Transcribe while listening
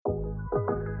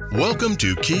Welcome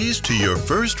to Keys to Your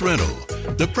First Rental,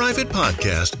 the private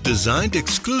podcast designed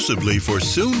exclusively for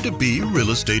soon-to-be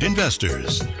real estate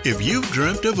investors. If you've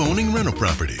dreamt of owning rental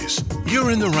properties,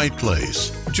 you're in the right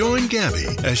place. Join Gabby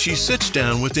as she sits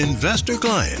down with investor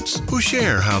clients who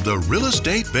share how the Real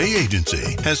Estate Bay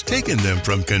Agency has taken them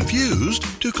from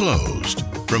confused to closed.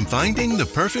 From finding the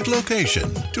perfect location,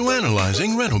 to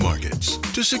analyzing rental markets,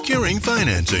 to securing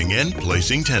financing and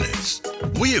placing tenants.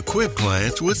 We equip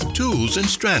clients with tools and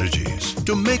strategies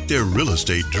to make their real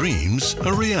estate dreams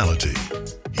a reality.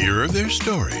 Here are their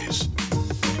stories.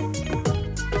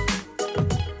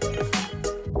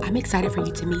 I'm excited for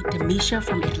you to meet Demesha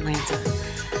from Atlanta.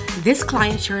 This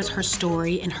client shares her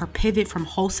story and her pivot from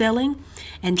wholesaling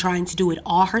and trying to do it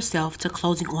all herself to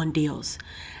closing on deals.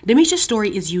 Demesha's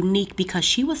story is unique because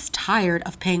she was tired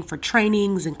of paying for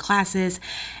trainings and classes,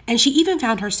 and she even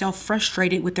found herself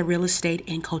frustrated with the real estate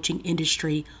and coaching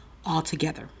industry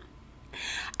altogether.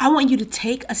 I want you to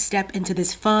take a step into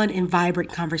this fun and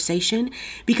vibrant conversation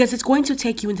because it's going to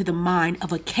take you into the mind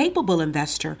of a capable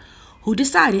investor who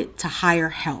decided to hire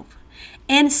help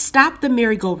and stop the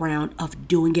merry-go-round of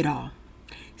doing it all.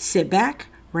 Sit back,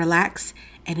 relax,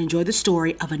 and enjoy the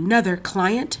story of another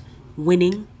client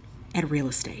winning at real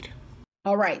estate.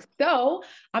 All right, so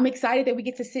I'm excited that we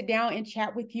get to sit down and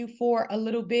chat with you for a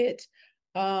little bit.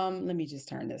 Let me just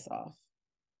turn this off.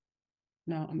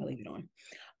 No, I'm gonna leave it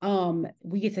on.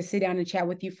 We get to sit down and chat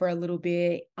with you for a little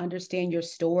bit, understand your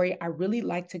story. I really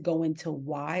like to go into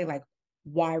why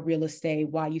real estate,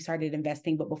 why you started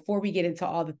investing. But before we get into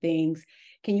all the things,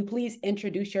 can you please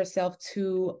introduce yourself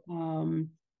to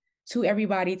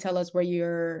everybody? Tell us where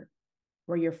you're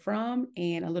from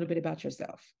and a little bit about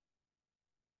yourself.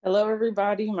 Hello,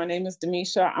 everybody. My name is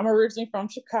Demesha. I'm originally from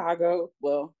Chicago.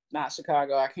 Well, not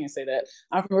Chicago. I can't say that.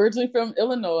 I'm originally from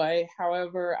Illinois.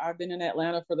 However, I've been in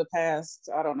Atlanta for the past,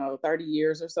 30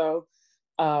 years or so.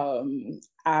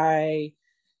 I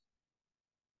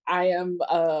am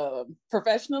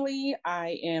professionally,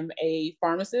 I am a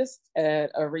pharmacist at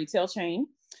a retail chain.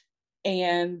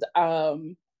 And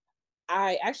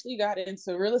I actually got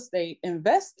into real estate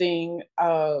investing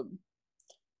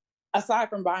aside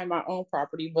from buying my own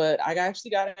property, but I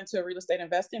actually got into real estate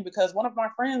investing because one of my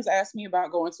friends asked me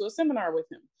about going to a seminar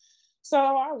with him. So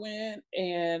I went,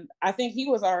 and I think he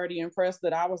was already impressed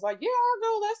that I was like, yeah, I'll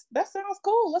go. That sounds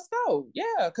cool. Let's go.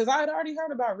 Yeah. Cause I had already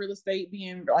heard about real estate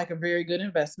being like a very good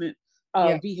investment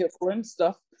vehicle and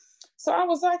stuff. So I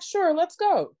was like, sure, let's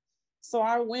go. So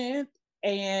I went,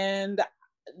 and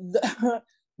the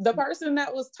person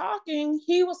that was talking,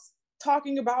 he was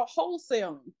talking about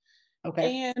wholesaling.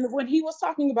 Okay. And when he was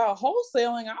talking about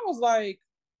wholesaling, I was like,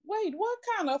 wait, what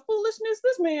kind of foolishness?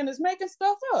 This man is making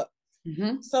stuff up.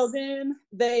 Mm-hmm. So then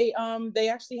they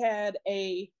actually had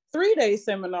a 3-day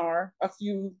seminar a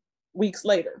few weeks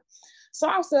later. So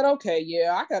I said, okay,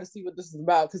 yeah, I got to see what this is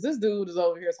about, because this dude is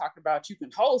over here talking about you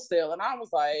can wholesale. And I was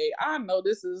like, I know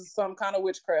this is some kind of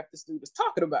witchcraft this dude is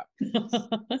talking about.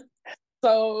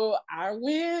 So I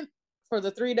went for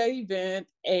the 3-day event,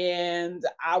 and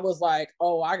I was like,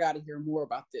 oh, I got to hear more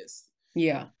about this.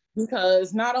 Yeah.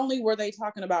 Because not only were they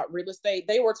talking about real estate,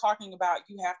 they were talking about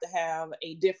you have to have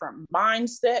a different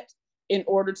mindset in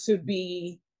order to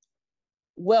be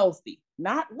wealthy,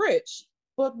 not rich,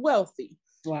 but wealthy.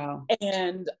 Wow.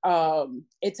 And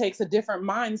it takes a different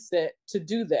mindset to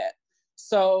do that.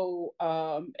 So,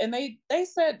 and they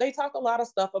said, they talk a lot of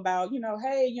stuff about,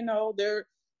 hey,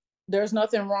 there's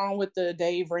nothing wrong with the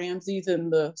Dave Ramseys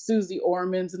and the Susie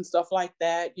Ormans and stuff like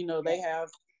that.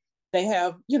 They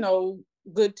have,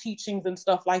 good teachings and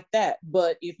stuff like that.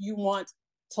 But if you want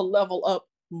to level up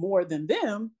more than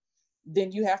them,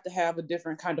 then you have to have a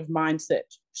different kind of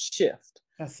mindset shift.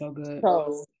 That's so good.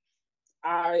 So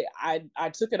I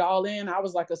took it all in. I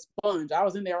was like a sponge. I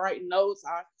was in there writing notes.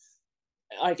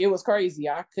 It was crazy.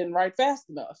 I couldn't write fast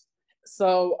enough.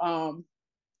 So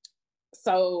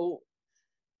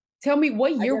tell me,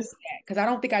 what year was that? Because I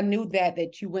don't think I knew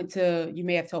that you went to, you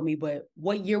may have told me, but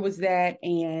what year was that?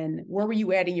 And where were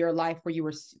you at in your life where you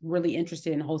were really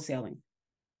interested in wholesaling?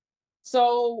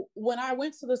 So when I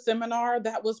went to the seminar,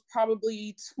 that was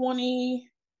probably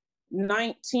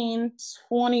 2019,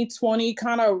 2020,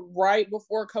 kind of right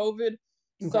before COVID.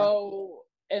 Okay. So,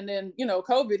 and then,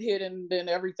 COVID hit, and then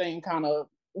everything kind of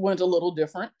went a little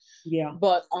different. Yeah.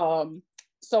 But,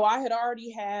 so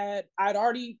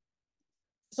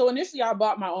so initially I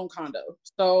bought my own condo.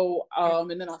 So,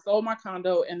 and then I sold my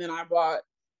condo, and then I bought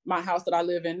my house that I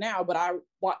live in now, but I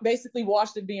basically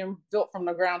watched it being built from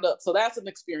the ground up. So that's an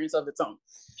experience of its own.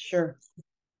 Sure.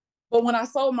 But when I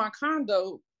sold my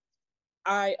condo,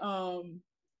 I'm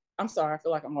sorry, I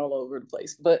feel like I'm all over the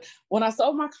place. But when I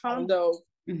sold my condo,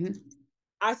 Mm-hmm.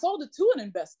 I sold it to an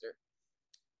investor.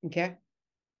 Okay.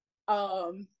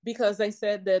 Because they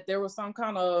said that there was some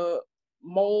kind of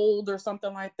mold or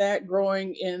something like that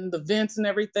growing in the vents and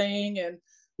everything. And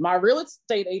my real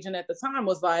estate agent at the time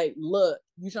was like, look,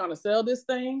 you trying to sell this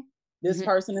thing? This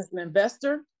person is an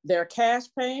investor. They're cash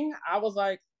paying. I was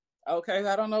like, okay,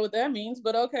 I don't know what that means,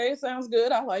 but okay, it sounds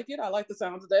good. I like it. I like the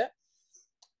sounds of that.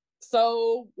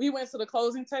 So we went to the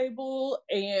closing table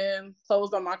and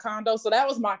closed on my condo. So that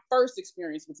was my first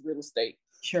experience with real estate.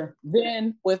 Sure.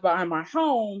 Then with buying my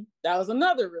home, that was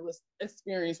another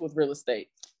experience with real estate.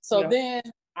 So then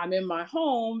I'm in my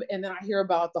home and then I hear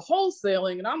about the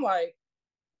wholesaling and I'm like,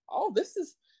 oh, this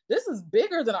is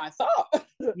bigger than I thought.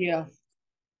 Yeah.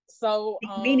 So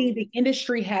meaning the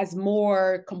industry has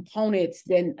more components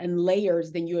and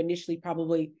layers than you initially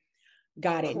probably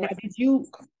got it. Correct. Now,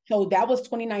 so that was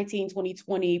 2019,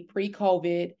 2020,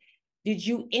 pre-COVID. Did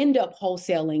you end up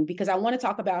wholesaling? Because I want to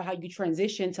talk about how you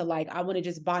transitioned to like, I want to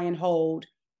just buy and hold.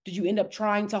 Did you end up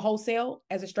trying to wholesale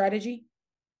as a strategy?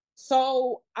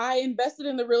 So I invested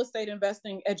in the real estate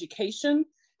investing education.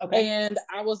 Okay. And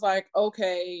I was like,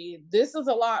 okay, this is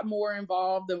a lot more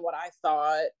involved than what I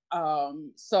thought.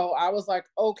 So I was like,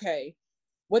 okay,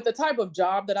 with the type of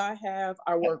job that I have,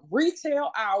 I work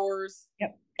retail hours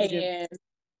and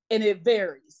it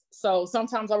varies. So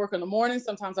sometimes I work in the morning,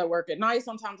 sometimes I work at night,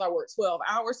 sometimes I work 12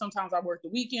 hours, sometimes I work the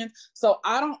weekend. So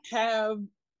I don't have,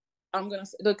 I'm going to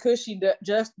say the cushy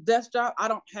desk job. I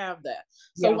don't have that.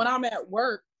 So when I'm at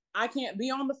work, I can't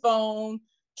be on the phone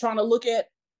trying to look at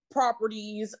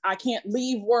properties. I can't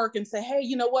leave work and say, hey,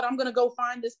 you know what? I'm going to go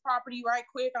find this property right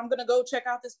quick. I'm going to go check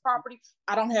out this property.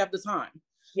 I don't have the time.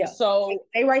 Yeah. So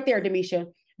stay right there,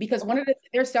 Demesha, because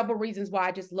there's several reasons why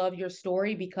I just love your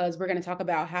story, because we're going to talk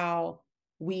about how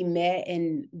we met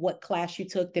and what class you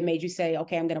took that made you say,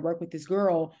 okay, I'm going to work with this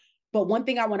girl. But one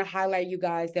thing I want to highlight, you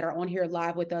guys that are on here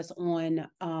live with us on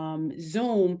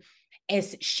Zoom,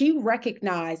 is she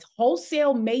recognized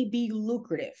wholesale may be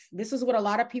lucrative. This is what a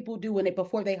lot of people do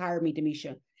before they hire me,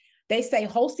 Demesha. They say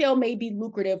wholesale may be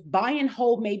lucrative, buy and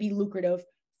hold may be lucrative,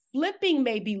 flipping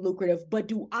may be lucrative, but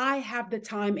do I have the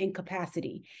time and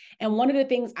capacity? And one of the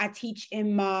things I teach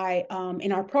in my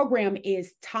in our program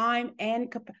is cash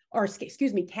and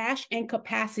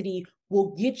capacity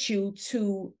will get you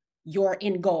to your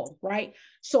end goal, right?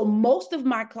 So most of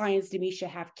my clients, Demesha,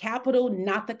 have capital,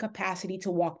 not the capacity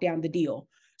to walk down the deal.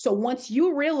 So once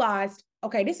you realized,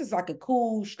 okay, this is like a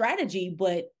cool strategy,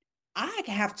 but I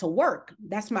have to work.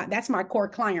 That's my core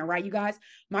client, right? You guys,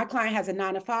 my client has a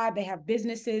 9-to-5. They have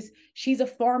businesses. She's a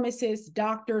pharmacist,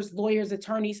 doctors, lawyers,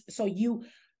 attorneys. So you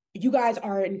guys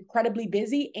are incredibly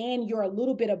busy and you're a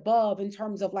little bit above in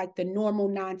terms of like the normal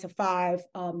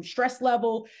 9-to-5 stress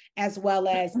level, as well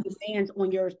as demands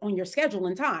on your schedule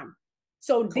and time.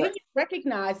 So then you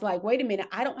recognize like, wait a minute,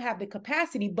 I don't have the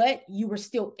capacity, but you were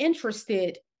still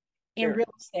interested in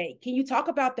real estate. Can you talk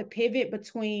about the pivot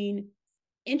between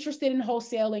interested in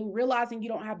wholesaling, realizing you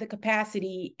don't have the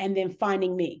capacity, and then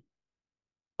finding me?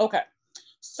 Okay.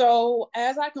 So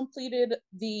as I completed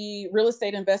the real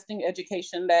estate investing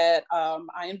education that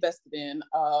I invested in,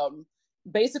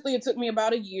 basically it took me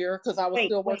about a year because I was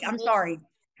still working. I'm sorry.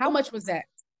 How much was that?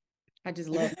 I just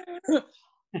love it.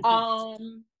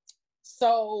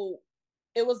 So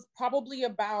it was probably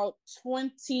about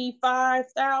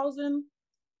 25,000.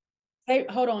 Hey,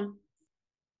 hold on.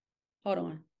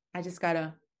 I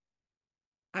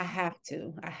have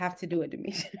to do it,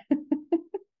 Demesha.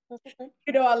 Okay.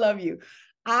 You know, I love you.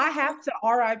 I have to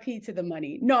RIP to the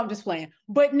money. No, I'm just playing.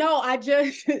 But no, I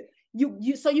just, okay,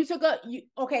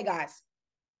 guys,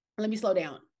 let me slow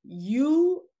down.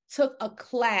 You took a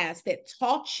class that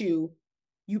taught you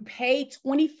paid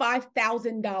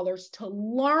 $25,000 to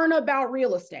learn about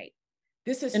real estate.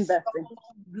 This is investing. So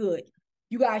good.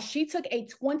 You guys, she took a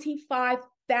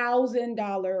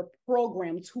 $25,000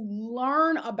 program to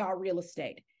learn about real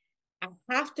estate. I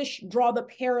have to draw the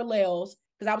parallels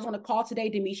because I was on a call today,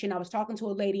 Demesha, and I was talking to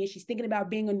a lady and she's thinking about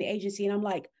being in the agency. And I'm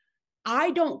like,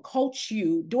 I don't coach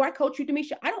you. Do I coach you,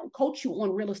 Demesha? I don't coach you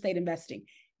on real estate investing.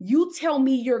 You tell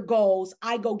me your goals.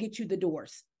 I go get you the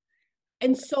doors.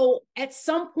 And so at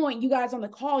some point, you guys on the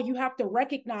call, you have to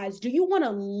recognize, do you want to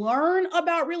learn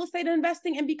about real estate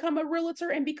investing and become a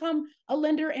realtor and become a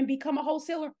lender and become a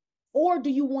wholesaler? Or do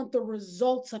you want the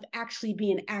results of actually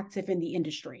being active in the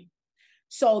industry?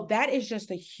 So that is just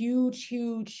a huge,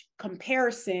 huge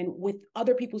comparison with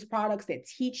other people's products that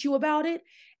teach you about it.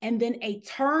 And then a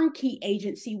turnkey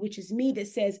agency, which is me, that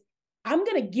says, I'm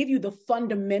going to give you the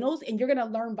fundamentals and you're going to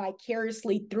learn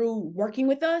vicariously through working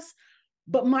with us.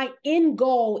 But my end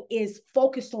goal is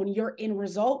focused on your end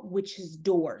result, which is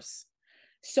doors.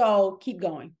 So keep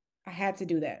going. I had to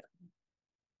do that.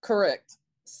 Correct.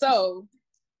 So,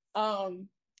 now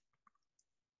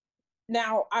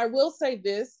I will say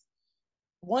this,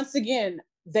 once again,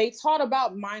 they taught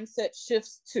about mindset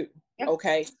shifts too. Yep.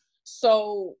 Okay.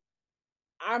 So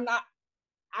I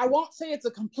won't say it's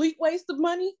a complete waste of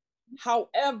money.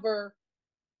 However,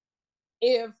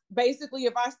 if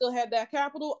I still had that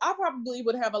capital, I probably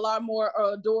would have a lot more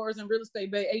doors, and real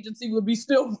estate agency would be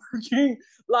still working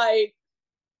like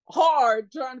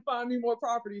hard trying to find me more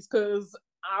properties, because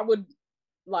I would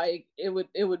like it would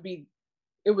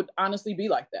honestly be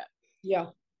like that. Yeah.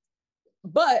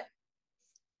 But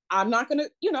I'm not gonna,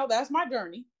 that's my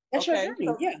journey. That's okay? Your journey.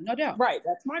 So, yeah, no doubt. Right.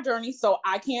 That's my journey. So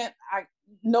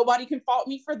nobody can fault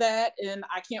me for that. And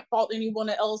I can't fault anyone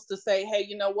else to say, hey,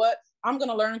 you know what? I'm going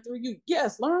to learn through you.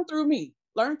 Yes, learn through me.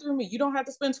 Learn through me. You don't have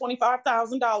to spend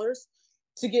 $25,000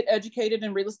 to get educated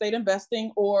in real estate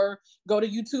investing or go to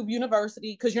YouTube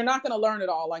University, because you're not going to learn it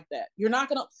all like that. You're not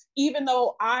going to, even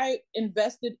though I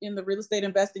invested in the real estate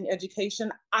investing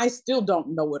education, I still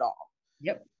don't know it all.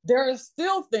 Yep. There are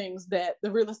still things that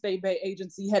the real estate bay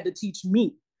agency had to teach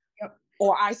me. Yep.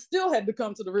 Or I still had to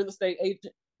come to the real estate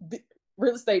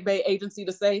bay agency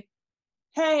to say,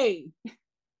 hey,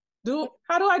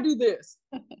 how do I do this?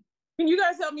 Can you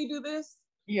guys help me do this?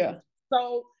 Yeah.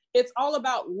 So it's all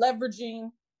about leveraging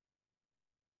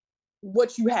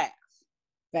what you have.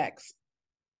 Facts.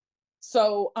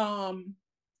 So,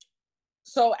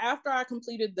 so after I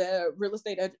completed the real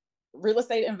estate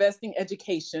investing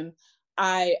education,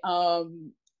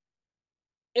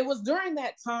 it was during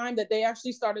that time that they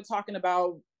actually started talking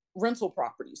about rental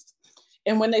properties.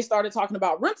 And when they started talking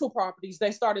about rental properties,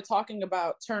 they started talking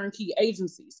about turnkey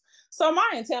agencies. So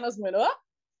my antennas went up.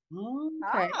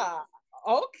 Okay.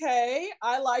 Okay.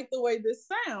 I like the way this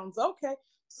sounds. Okay.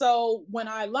 So when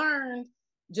I learned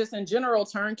just in general,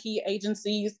 turnkey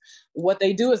agencies, what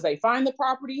they do is they find the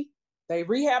property, they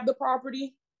rehab the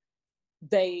property,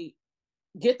 they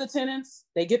get the tenants,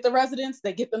 they get the residents,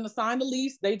 they get them to sign the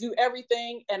lease, they do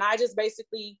everything. And I just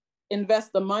basically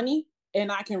invest the money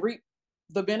and I can reap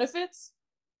the benefits.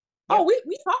 Yep. Oh,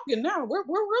 we talking now. We're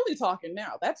really talking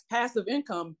now. That's passive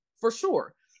income for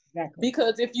sure. Exactly.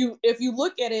 Because if you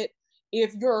look at it,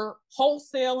 if you're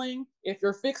wholesaling, if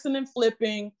you're fixing and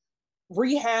flipping,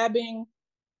 rehabbing,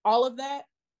 all of that,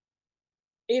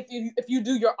 if you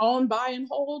do your own buy and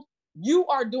hold, you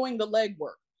are doing the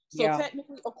legwork. So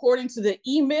technically, according to the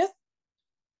E-Myth,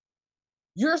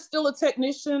 you're still a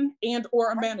technician and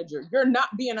or a manager. You're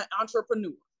not being an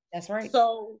entrepreneur. That's right.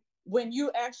 So when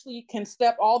you actually can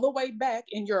step all the way back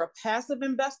and you're a passive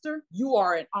investor, you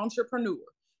are an entrepreneur,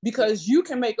 because you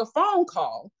can make a phone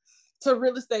call to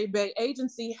real estate bay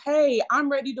agency. Hey, I'm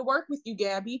ready to work with you,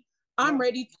 Gabby. I'm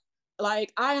ready.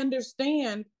 Like, I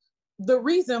understand the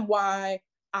reason why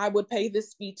I would pay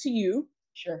this fee to you.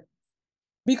 Sure.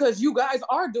 Because you guys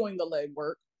are doing the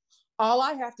legwork. All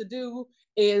I have to do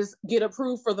is get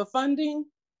approved for the funding,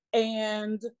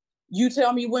 and you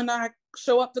tell me when I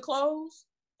show up to close,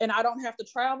 and I don't have to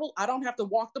travel. I don't have to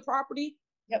walk the property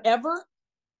ever.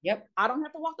 Yep. I don't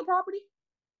have to walk the property.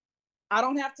 I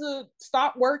don't have to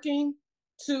stop working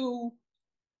to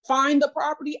find the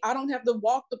property. I don't have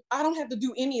to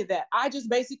do any of that. I just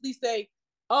basically say,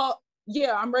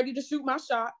 yeah, I'm ready to shoot my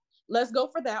shot. Let's go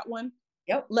for that one.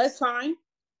 Yep. Let's sign.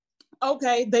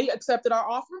 Okay, they accepted our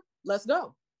offer. Let's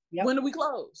go. Yep. When do we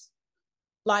close?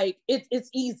 Like, it's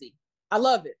easy. I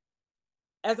love it.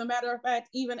 As a matter of fact,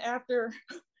 even after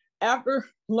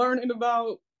learning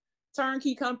about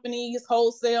turnkey companies,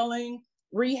 wholesaling,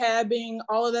 rehabbing,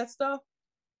 all of that stuff,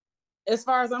 as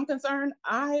far as I'm concerned,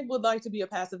 I would like to be a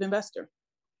passive investor.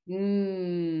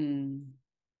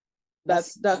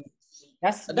 That's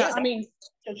I mean,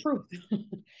 the truth.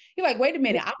 You're like, wait a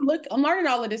minute, I'm learning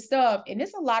all of this stuff, and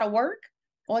it's a lot of work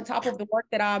on top of the work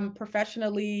that I'm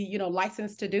professionally,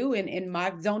 licensed to do in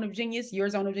my zone of genius, your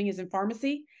zone of genius in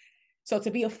pharmacy. So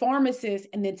to be a pharmacist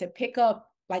and then to pick up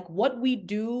like what we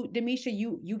do, Demesha,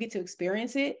 you get to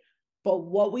experience it, but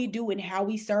what we do and how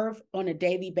we serve on a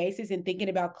daily basis, and thinking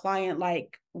about client,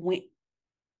 like when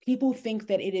people think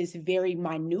that it is very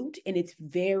minute and it's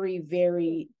very,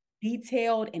 very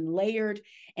detailed and layered.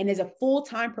 And as a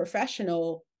full-time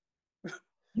professional,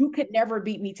 you could never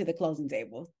beat me to the closing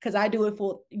table, because I do it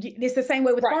full. It's the same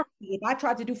way with pharmacy. If I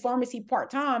tried to do pharmacy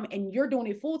part-time and you're doing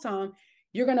it full-time,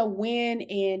 you're going to win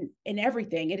in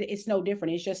everything. It's no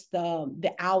different. It's just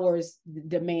the hours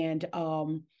demand.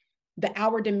 The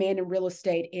hour demand in real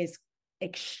estate is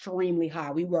extremely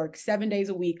high. We work 7 days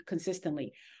a week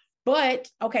consistently. But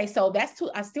okay, so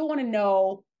I still want to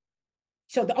know.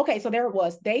 So there it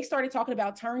was. They started talking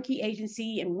about turnkey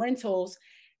agency and rentals.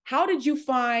 how did you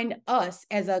find us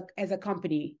as a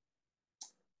company?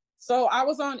 So I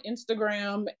was on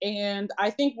Instagram, and I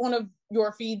think one of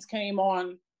your feeds came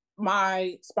on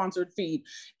my sponsored feed.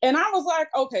 And I was like,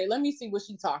 okay, let me see what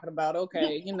she's talking about.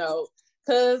 Okay,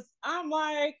 because I'm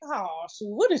like, oh, shoot,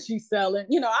 what is she selling?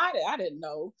 I didn't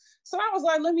know. So I was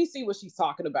like, let me see what she's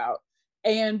talking about.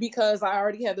 And because I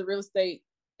already had the real estate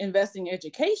investing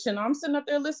education, I'm sitting up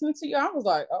there listening to you. I was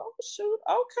like, oh, shoot,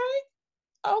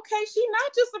 okay, she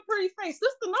not just a pretty face.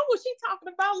 Sister know what she's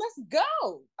talking about. Let's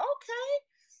go. Okay.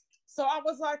 So I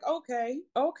was like, okay.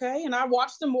 And I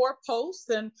watched some more posts,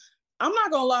 and I'm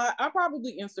not going to lie, I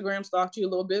probably Instagram stalked you a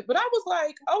little bit, but I was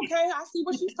like, okay, I see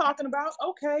what she's talking about.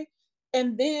 Okay.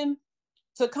 And then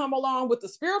to come along with the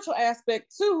spiritual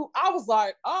aspect too, I was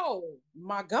like, oh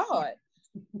my God.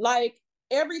 Like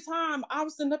every time I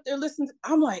was sitting up there listening,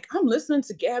 I'm listening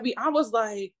to Gabby. I was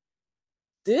like,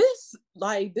 this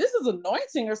is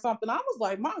anointing or something. I was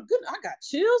like, my goodness, I got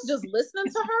chills just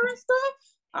listening to her and stuff.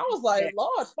 I was like,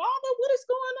 Lord, Father, what is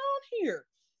going on here?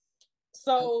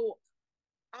 So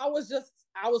I was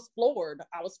floored.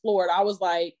 I was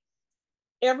like,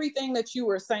 everything that you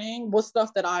were saying was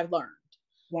stuff that I've learned.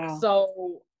 Wow.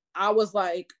 So I was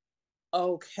like,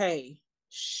 okay,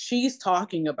 she's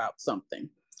talking about something.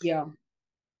 Yeah.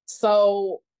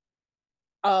 So,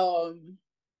 so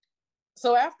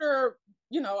after,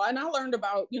 and I learned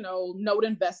about, note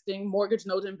investing, mortgage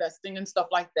note investing and stuff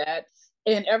like that.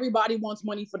 And everybody wants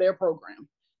money for their program.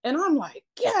 And I'm like,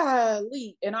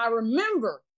 golly. And I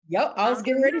remember. Yep, I was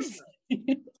getting ready.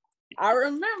 I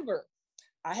remember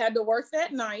I had to work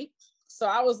that night. So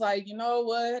I was like, you know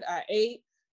what? I ate.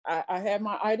 I had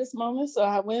my itis moment. So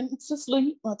I went to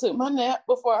sleep. I took my nap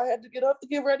before I had to get up to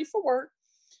get ready for work.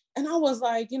 And I was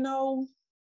like, Lord,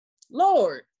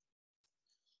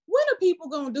 when are people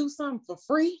going to do something for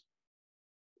free?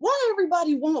 Why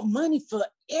everybody want money for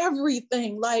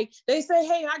everything? Like they say,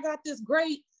 hey, I got this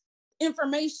great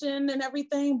information and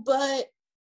everything, but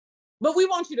we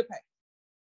want you to pay.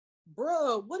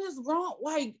 Bro, what is wrong?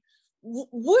 Like,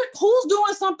 who's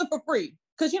doing something for free?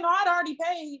 Because, I'd already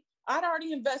paid. I'd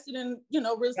already invested in,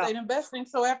 real estate investing.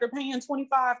 So after paying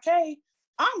 $25K,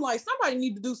 I'm like, somebody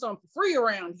need to do something for free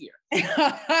around here.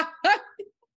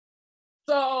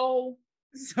 So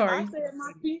sorry. I said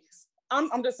my piece.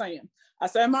 I'm just saying. I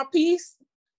said my piece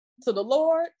to the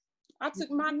Lord. I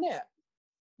took my nap.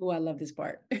 Oh, I love this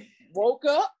part. Woke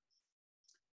up.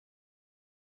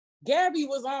 Gabby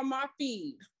was on my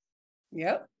feed.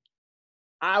 Yep.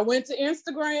 I went to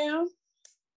Instagram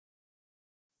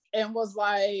and was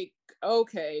like,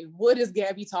 okay, what is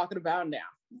Gabby talking about now?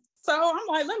 So I'm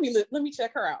like, let me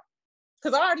check her out.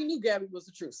 Because I already knew Gabby was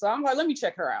the truth. So I'm like, let me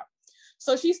check her out.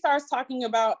 So she starts talking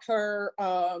about her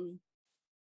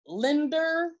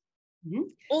lender.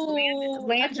 Mm-hmm.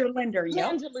 Land your lender.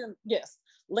 Yep. Yes.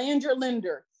 Land your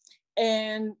lender.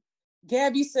 And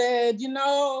Gabby said,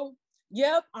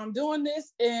 yep, I'm doing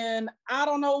this. And I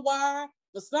don't know why.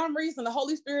 For some reason, the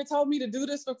Holy Spirit told me to do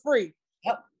this for free.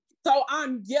 Yep. So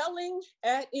I'm yelling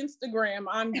at Instagram.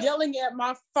 I'm yelling at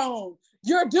my phone.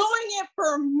 You're doing it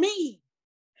for me.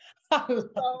 So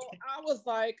I was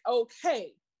like,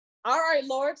 okay. All right,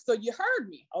 Lord. So you heard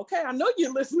me. Okay. I know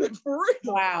you're listening for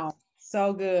real. Wow.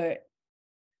 So good.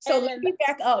 So let me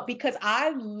back up because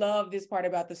I love this part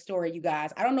about the story, you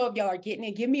guys. I don't know if y'all are getting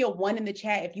it. Give me a 1 in the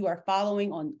chat if you are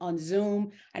following on Zoom.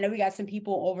 I know we got some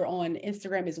people over on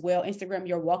Instagram as well. Instagram,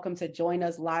 you're welcome to join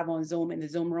us live on Zoom in the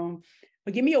Zoom room.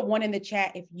 But give me a 1 in the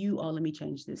chat if you, let me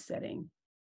change this setting.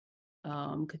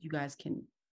 Because you guys can,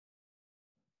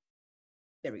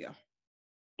 there we go.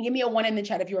 Give me a 1 in the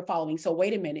chat if you are following. So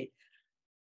wait a minute.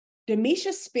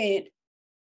 Demesha spent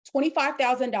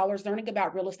 $25,000 learning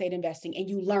about real estate investing, and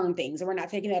you learn things, and we're not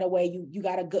taking that away. You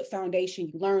got a good foundation,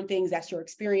 you learn things, that's your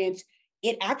experience.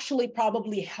 It actually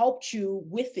probably helped you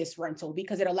with this rental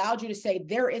because it allowed you to say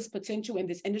there is potential in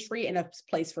this industry and a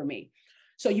place for me.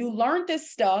 So you learned this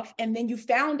stuff, and then you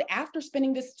found after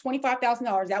spending this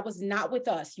 $25,000, that was not with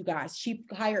us, you guys. She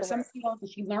hired somebody else and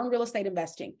she learned real estate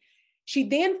investing. She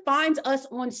then finds us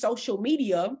on social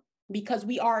media because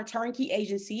we are a turnkey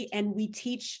agency and we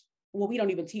teach. Well, we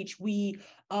don't even teach. We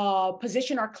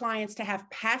position our clients to have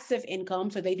passive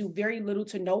income. So they do very little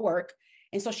to no work.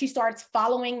 And so she starts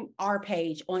following our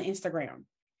page on Instagram.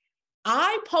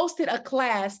 I posted a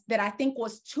class that I think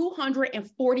was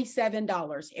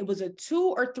 $247. It was a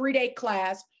 2 or 3 day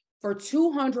class for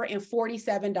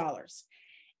 $247.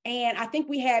 And I think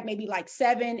we had maybe like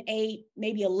 7, 8,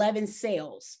 maybe 11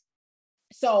 sales.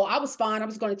 So I was fine. I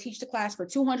was going to teach the class for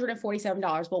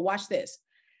 $247. But watch this.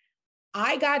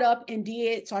 I got up and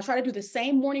did, so I try to do the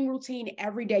same morning routine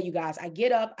every day, you guys. I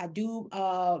get up, I do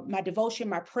my devotion,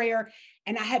 my prayer,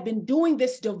 and I have been doing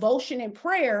this devotion and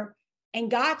prayer. And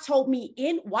God told me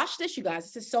watch this, you guys.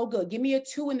 This is so good. Give me a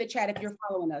 2 in the chat if you're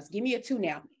following us. Give me a 2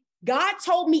 now. God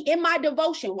told me in my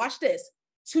devotion, watch this,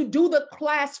 to do the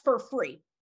class for free.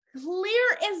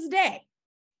 Clear as day.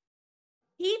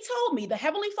 He told me, the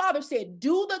Heavenly Father said,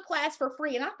 do the class for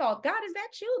free. And I thought, God, is that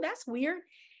you? That's weird.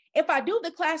 If I do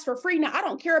the class for free, now I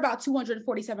don't care about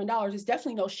 $247. It's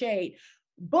definitely no shade.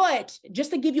 But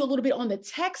just to give you a little bit on the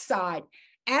tech side,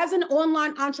 as an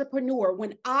online entrepreneur,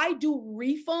 when I do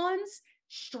refunds,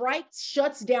 Stripe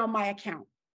shuts down my account.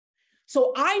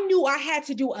 So I knew I had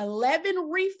to do 11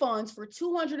 refunds for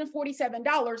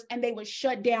 $247 and they would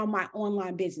shut down my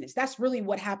online business. That's really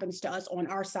what happens to us on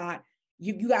our side.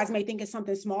 You guys may think it's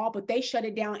something small, but they shut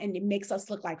it down and it makes us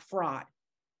look like fraud.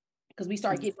 Because we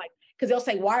start getting because they'll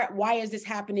say, why is this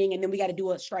happening? And then we got to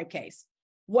do a Stripe case,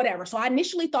 whatever. So I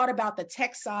initially thought about the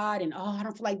tech side and, I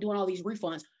don't feel like doing all these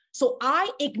refunds. So I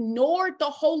ignored the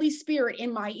Holy Spirit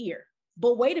in my ear.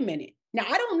 But wait a minute. Now,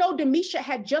 I don't know, Demesha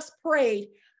had just prayed,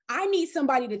 I need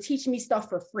somebody to teach me stuff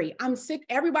for free. I'm sick.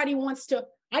 Everybody wants to.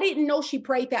 I didn't know she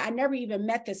prayed that. I never even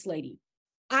met this lady.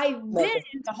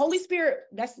 The Holy Spirit,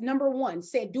 that's number 1,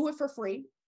 said, do it for free.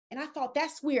 And I thought,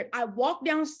 that's weird. I walked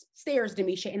downstairs,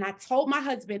 Demesha, and I told my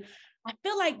husband, I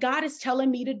feel like God is telling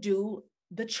me to do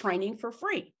the training for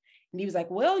free. And he was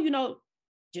like, well,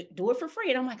 do it for free.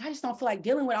 And I'm like, I just don't feel like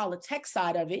dealing with all the tech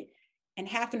side of it and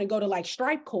having to go to like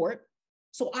Stripe court.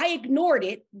 So I ignored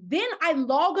it. Then I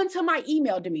log into my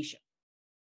email, Demesha.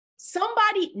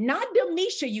 Somebody, not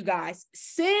Demesha, you guys,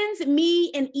 sends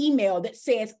me an email that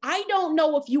says, I don't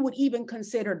know if you would even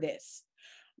consider this,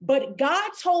 but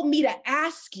God told me to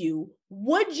ask you,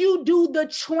 would you do the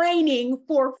training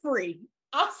for free?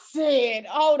 I said,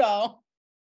 hold on.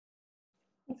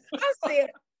 I said,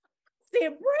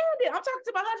 Brandon, I'm talking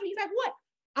to my husband. He's like, what?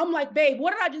 I'm like, babe,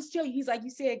 what did I just tell you? He's like, you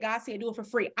said God said do it for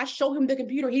free. I show him the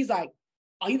computer. He's like,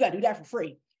 oh, you got to do that for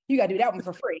free. You got to do that one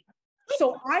for free.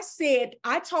 So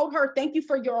I told her, thank you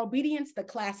for your obedience. The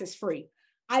class is free.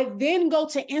 I then go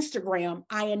to Instagram.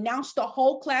 I announced the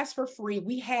whole class for free.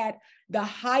 We had the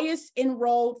highest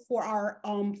enrolled for our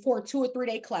for a 2 or 3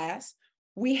 day class.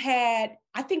 We had,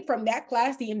 I think from that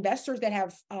class, the investors that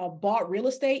have bought real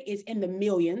estate is in the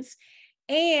millions.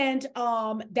 And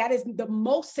that is the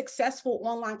most successful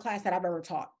online class that I've ever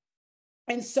taught.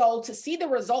 And so to see the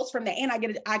results from that, and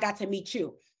I got to meet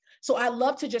you. So I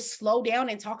love to just slow down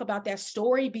and talk about that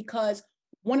story, because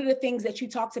one of the things that you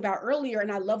talked about earlier,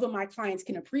 and I love when my clients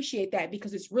can appreciate that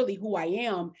because it's really who I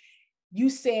am.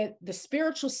 You said the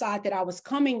spiritual side that I was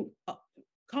coming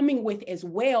with as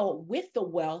well with the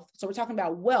wealth. So we're talking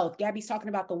about wealth. Gabby's talking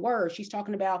about the word. She's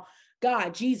talking about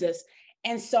God, Jesus.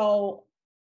 And so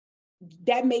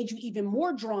that made you even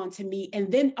more drawn to me.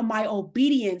 And then my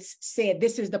obedience said,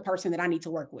 this is the person that I need to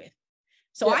work with.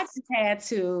 So yes. I just had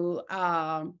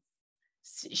to,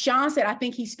 Sean said, I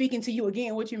think he's speaking to you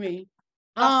again. What you mean?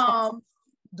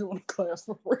 Doing a class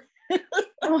for free.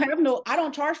 I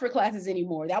don't charge for classes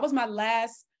anymore. That was my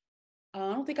last, I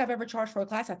don't think I've ever charged for a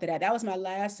class after that. That was my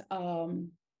last,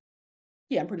 I'm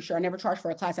pretty sure I never charged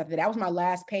for a class after that. That was my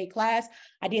last paid class.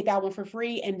 I did that one for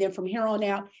free. And then from here on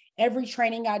out, every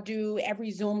training I do,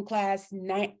 every Zoom class,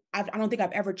 I don't think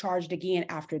I've ever charged again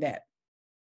after that.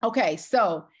 Okay,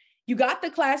 so you got the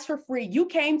class for free. You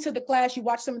came to the class, you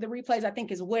watched some of the replays, I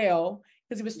think, as well,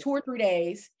 because it was 2 or 3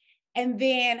 days. And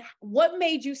then what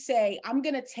made you say, I'm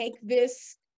going to take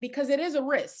this? Because it is a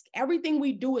risk. Everything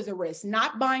we do is a risk.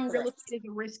 Not buying real estate is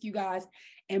a risk, you guys,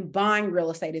 and buying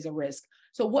real estate is a risk.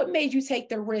 So what made you take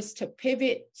the risk to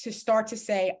pivot, to start to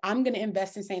say, I'm going to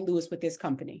invest in St. Louis with this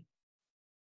company?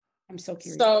 I'm so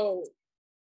curious. So,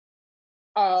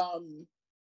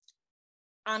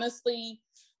 honestly,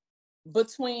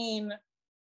 between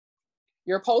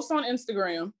your post on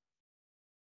Instagram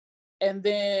and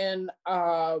then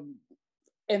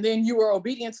you were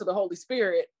obedient to the Holy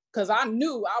Spirit, because I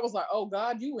knew, I was like, oh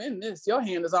God, you in this, your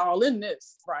hand is all in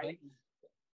this, right?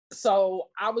 So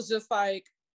I was just like,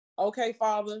 okay,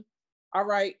 Father, all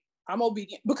right, I'm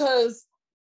obedient. Because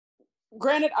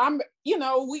granted,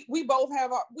 we both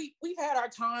have we've had our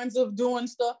times of doing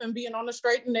stuff and being on the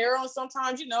straight and narrow, and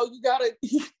sometimes you gotta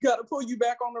pull you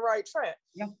back on the right track.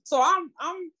 Yeah. So I'm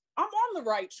on the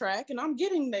right track and I'm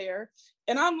getting there,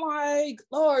 and I'm like,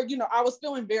 Lord, I was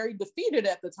feeling very defeated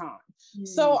at the time.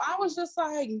 So I was just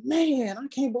like, man, I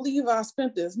can't believe I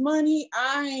spent this money.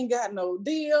 I ain't got no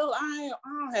deal. I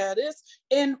don't have this.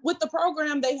 And with the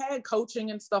program, they had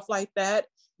coaching and stuff like that.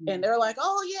 And they're like,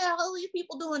 oh yeah, all these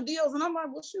people doing deals. And I'm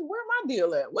like, well, shoot, where my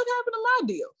deal at? What happened to my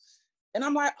deal? And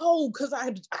I'm like, oh, because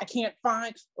I can't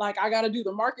find, like, I got to do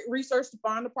the market research to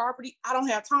find the property. I don't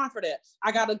have time for that.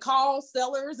 I got to call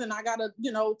sellers and I got to,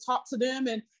 talk to them.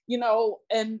 And,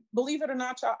 and believe it or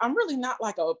not, y'all, I'm really not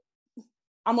like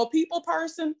I'm a people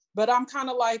person, but I'm kind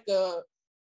of like a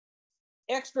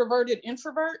extroverted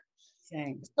introvert.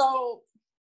 Same. So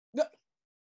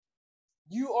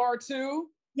you are too?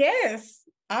 Yes.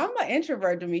 I'm an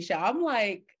introvert, Demesha. I'm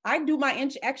like, I do my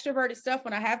extroverted stuff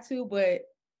when I have to, but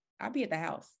I'll be at the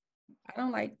house. I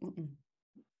don't like.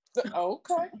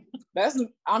 Okay.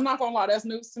 I'm not gonna lie, that's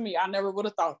news to me. I never would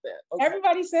have thought that. Okay.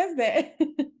 Everybody says that.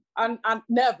 I'm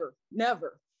never.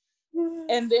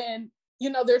 And then,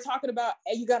 they're talking about,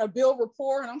 hey, you got to build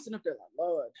rapport. And I'm sitting up there like,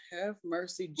 Lord, have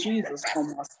mercy, Jesus,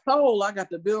 on my soul. I got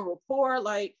to build rapport.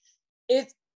 Like,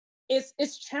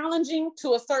 it's challenging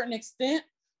to a certain extent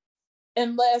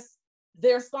unless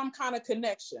there's some kind of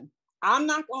connection. I'm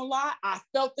not gonna lie, I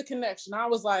felt the connection. I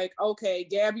was like, okay,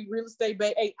 Gabby, real estate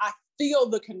Bay, hey, I feel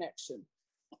the connection.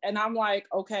 And I'm like,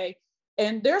 okay.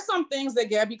 And there's some things that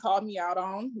Gabby called me out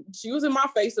on. She was in my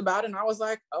face about it. And I was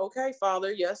like, okay,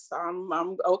 Father, yes, I'm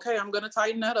okay. I'm gonna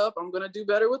tighten that up. I'm gonna do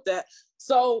better with that.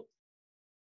 So,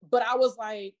 but I was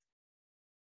like,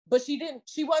 but she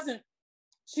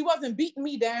wasn't beating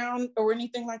me down or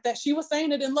anything like that. She was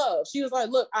saying it in love. She was like,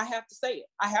 look, I have to say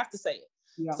it.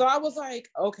 Yeah. So I was like,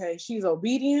 okay, she's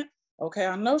obedient. Okay,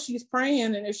 I know she's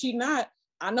praying. And if she's not,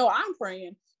 I know I'm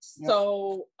praying. Yeah.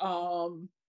 So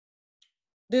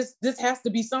this has to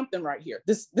be something right here.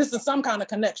 This is some kind of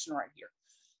connection right here.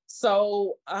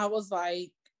 So I was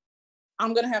like,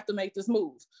 I'm going to have to make this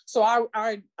move. So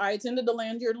I attended the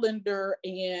Land Your Lender,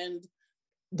 and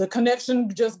the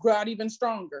connection just got even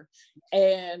stronger.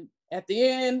 And at the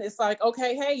end, it's like,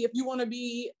 okay, hey, if you want to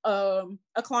be a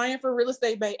client for Real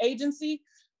Estate Bay Agency,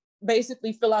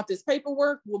 basically fill out this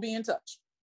paperwork. We'll be in touch.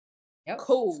 Yep.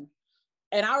 Cool.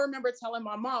 And I remember telling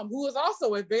my mom, who is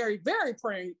also a very, very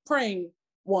praying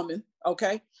woman,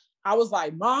 okay? I was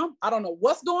like, Mom, I don't know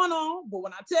what's going on, but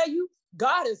when I tell you,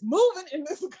 God is moving in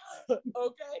this,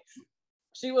 okay?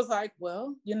 She was like,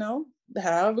 well,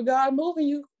 however God moving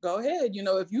you, go ahead.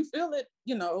 If you feel it,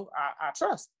 I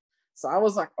trust. So I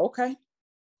was like, okay.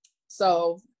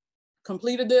 So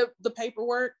completed the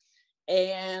paperwork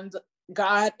and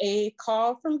got a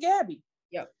call from Gabby.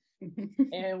 Yep.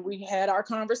 And we had our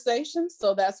conversation.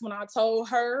 So that's when I told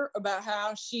her about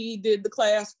how she did the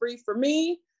class free for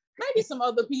me. Maybe some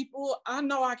other people. I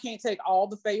know I can't take all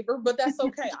the favor, but that's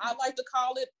okay. I like to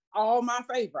call it all my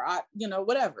favor.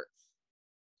 Whatever.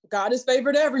 God has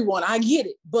favored everyone. I get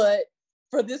it. But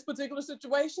for this particular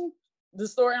situation, the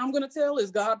story I'm going to tell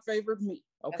is God favored me.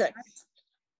 Okay. Right.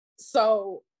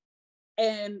 So,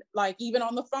 and like even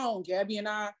on the phone, Gabby and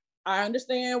I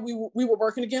understand we were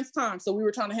working against time. So we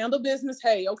were trying to handle business.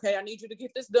 Hey, okay, I need you to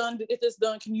get this done.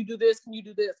 Can you do this? Can you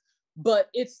do this? But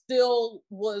it still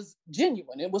was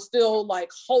genuine. It was still like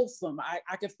wholesome.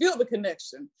 I could feel the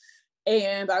connection.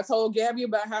 And I told Gabby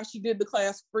about how she did the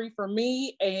class free for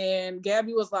me. And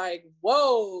Gabby was like,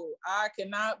 whoa, I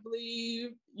cannot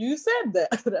believe you said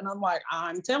that. And I'm like,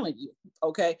 I'm telling you.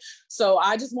 Okay. So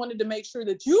I just wanted to make sure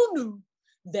that you knew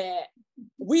that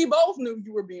we both knew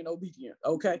you were being obedient.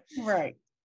 Okay. Right.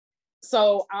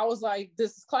 So I was like,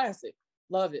 this is classic.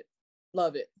 Love it.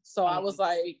 Love it. So I was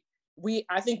like,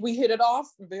 I think we hit it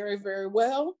off very, very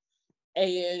well.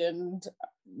 And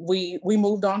we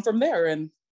moved on from there, and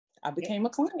I became a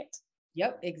client.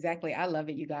 Yep, exactly. I love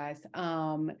it, you guys.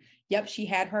 Yep, she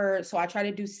had her. So I try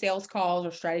to do sales calls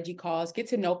or strategy calls, get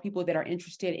to know people that are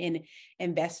interested in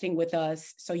investing with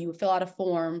us. So you fill out a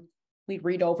form, we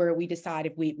read over it, we decide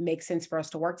if we make sense for us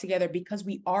to work together, because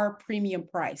we are premium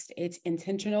priced. It's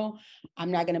intentional.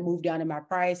 I'm not going to move down in my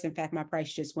price. In fact, my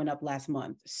price just went up last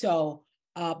month. So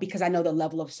because I know the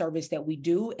level of service that we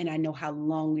do, and I know how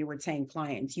long we retain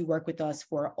clients. You work with us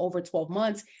for over 12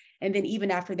 months. And then even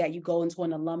after that, you go into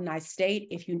an alumni state.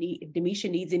 If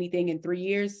Demesha needs anything in 3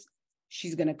 years,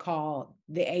 she's going to call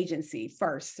the agency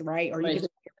first, right? Or you're going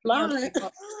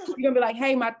to be like,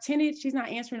 hey, my tenant, she's not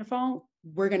answering the phone.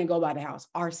 We're going to go by the house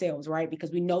ourselves, right?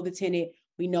 Because we know the tenant,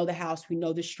 we know the house, we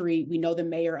know the street, we know the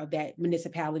mayor of that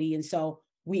municipality. And so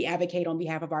we advocate on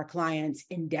behalf of our clients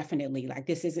indefinitely. Like,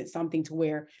 this isn't something to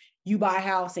where you buy a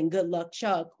house and good luck,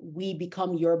 Chuck. We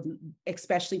become your,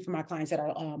 especially for my clients that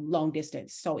are long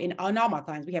distance. So on all my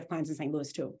clients, we have clients in St.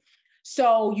 Louis too.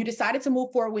 So you decided to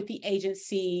move forward with the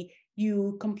agency.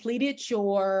 You completed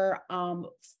your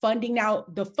funding. Now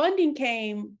the funding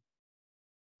came,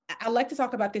 I like to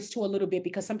talk about this too a little bit,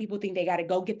 because some people think they got to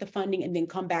go get the funding and then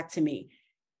come back to me.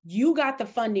 You got the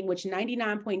funding, which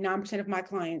 99.9% of my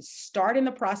clients start in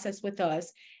the process with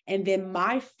us. And then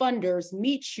my funders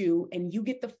meet you and you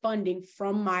get the funding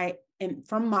from my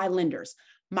lenders.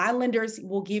 My lenders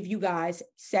will give you guys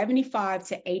 75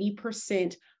 to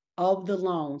 80% of the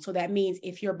loan. So that means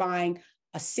if you're buying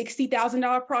a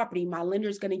 $60,000 property, my lender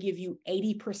is going to give you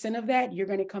 80% of that. You're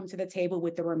going to come to the table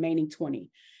with the remaining 20.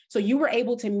 So you were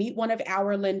able to meet one of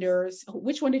our lenders.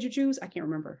 Which one did you choose? I can't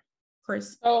remember.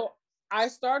 Chris? So I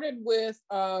started with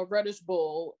Reddish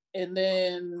Bull, and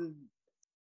then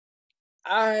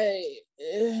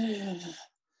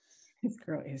this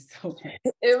girl is so bad.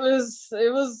 It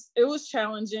was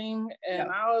challenging, and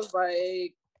I was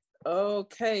like,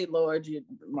 okay, Lord,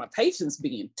 my patience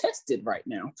being tested right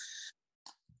now.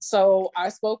 So I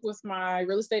spoke with my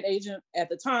real estate agent at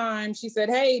the time. She said,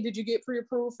 hey, did you get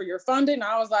pre-approved for your funding?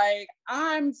 I was like,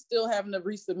 I'm still having to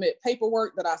resubmit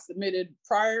paperwork that I submitted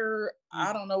prior.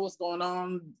 I don't know what's going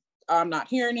on. I'm not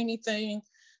hearing anything.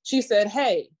 She said,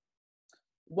 hey,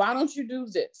 why don't you do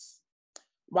this?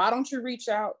 Why don't you reach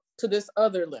out to this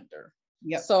other lender?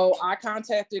 Yep. So I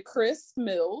contacted Chris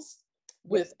Mills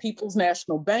with People's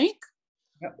National Bank.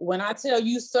 Yep. When I tell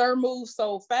you, sir, moved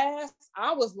so fast,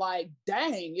 I was like,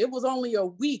 dang, it was only a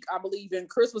week, I believe. And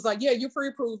Chris was like, yeah, you're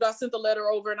pre-approved. I sent the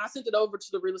letter over, and I sent it over to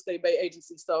the real estate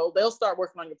agency. So they'll start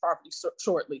working on your property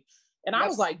shortly. And I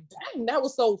was like, dang, that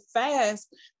was so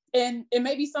fast. And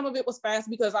maybe some of it was fast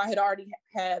because I had already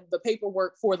had the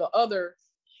paperwork for the other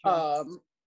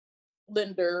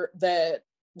lender that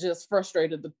just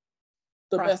frustrated the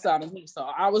best out of me. So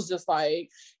I was just like,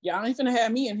 y'all ain't finna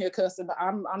have me in here cussing.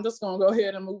 I'm just gonna go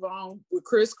ahead and move on with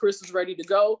Chris. Chris is ready to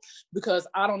go because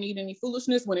I don't need any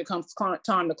foolishness when it comes to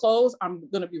time to close. I'm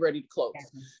gonna be ready to close.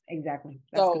 Exactly.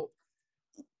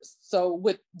 So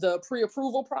with the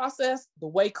pre-approval process, the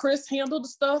way Chris handled the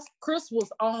stuff, Chris was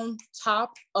on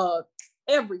top of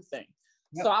everything.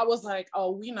 Yep. So I was like,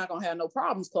 oh, we're not gonna have no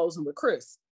problems closing with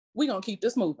Chris. We're gonna keep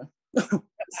this moving.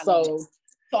 So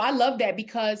I love that,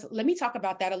 because let me talk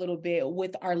about that a little bit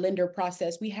with our lender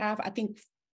process. We have, I think,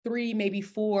 3, maybe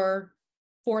 4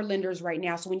 lenders right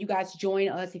now. So when you guys join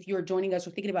us, if you're joining us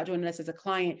or thinking about joining us as a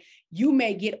client, you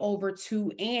may get over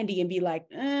to Andy and be like,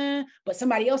 but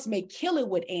somebody else may kill it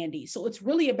with Andy. So it's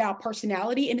really about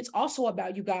personality. And it's also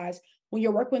about, you guys, when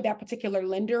you're working with that particular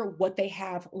lender, what they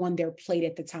have on their plate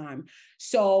at the time.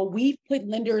 So we put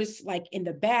lenders like in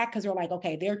the back because they're like,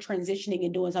 okay, they're transitioning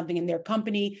and doing something in their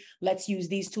company. Let's use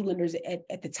these 2 lenders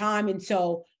at the time. And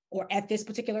so, or at this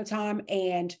particular time.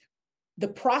 And the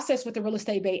process with the real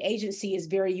estate agency is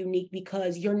very unique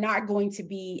because you're not going to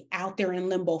be out there in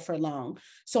limbo for long.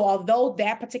 So although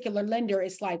that particular lender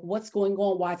is like, what's going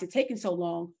on? Why is it taking so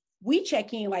long? We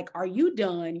check in like, are you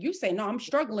done? You say, no, I'm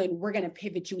struggling. We're going to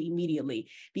pivot you immediately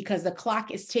because the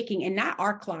clock is ticking, and not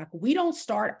our clock. We don't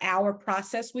start our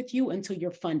process with you until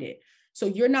you're funded. So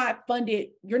you're not funded.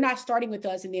 You're not starting with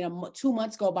us and then 2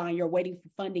 months go by and you're waiting for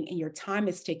funding and your time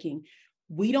is ticking.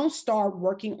 We don't start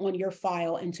working on your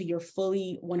file until you're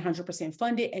fully 100%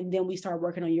 funded. And then we start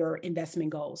working on your investment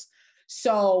goals.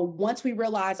 So once we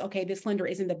realize, okay, this lender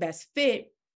isn't the best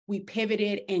fit, we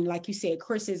pivoted. And like you said,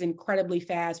 Chris is incredibly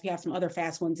fast. We have some other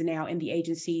fast ones now in the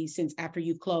agency since after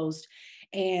you closed.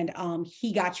 And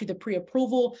he got you the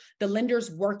pre-approval. The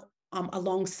lenders work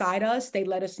alongside us. They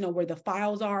let us know where the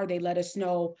files are. They let us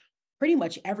know pretty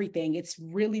much everything. It's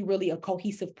really, really a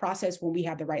cohesive process when we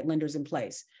have the right lenders in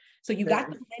place. So you got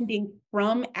the lending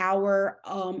from our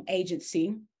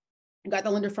agency. You got the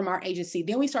lender from our agency.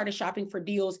 Then we started shopping for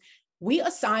deals. We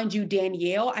assigned you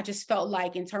Danielle. I just felt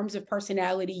like in terms of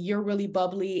personality, you're really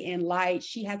bubbly and light.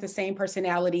 She has the same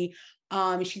personality.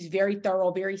 She's very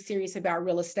thorough, very serious about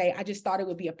real estate. I just thought it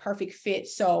would be a perfect fit.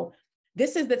 So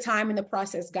this is the time in the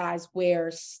process, guys,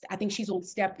 where I think she's on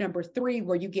step number 3,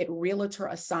 where you get realtor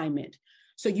assignment.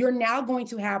 So you're now going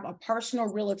to have a personal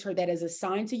realtor that is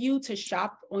assigned to you to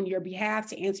shop on your behalf,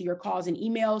 to answer your calls and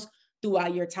emails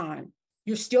throughout your time.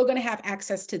 You're still going to have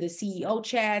access to the CEO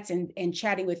chats and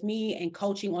chatting with me and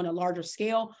coaching on a larger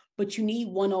scale, but you need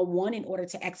one-on-one in order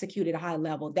to execute at a high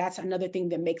level. That's another thing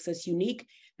that makes us unique.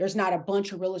 There's not a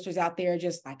bunch of realtors out there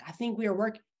just like, I think we are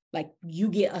working. Like, you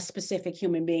get a specific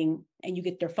human being and you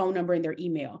get their phone number and their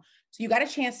email. So you got a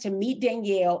chance to meet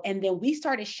Danielle. And then we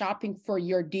started shopping for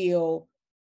your deal.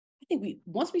 I think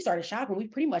once we started shopping, we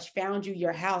pretty much found you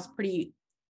your house pretty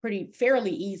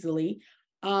fairly easily.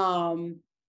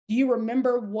 Do you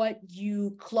remember what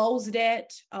you closed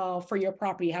at for your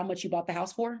property? How much you bought the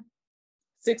house for?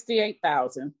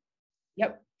 $68,000.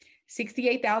 Yep.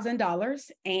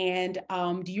 $68,000.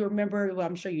 And do you remember, well,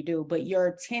 I'm sure you do, but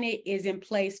your tenant is in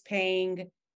place paying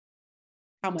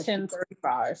how much?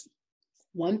 $1035.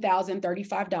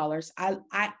 $1,035.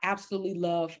 I absolutely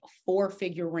love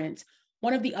 4-figure rents.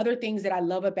 One of the other things that I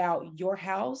love about your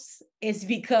house is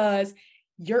because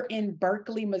you're in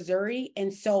Berkeley, Missouri.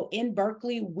 And so in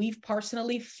Berkeley, we've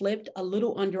personally flipped a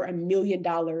little under $1 million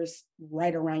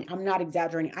right around. I'm not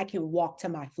exaggerating. I can walk to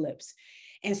my flips.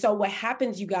 And so what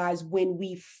happens, you guys, when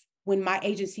my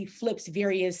agency flips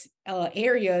various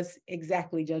areas,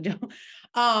 exactly, JoJo,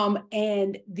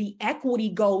 and the equity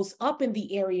goes up in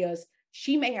the areas,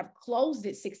 she may have closed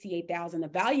at 68,000. The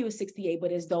value is 68,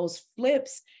 but as those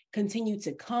flips continue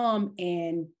to come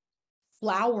and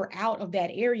flower out of that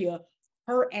area,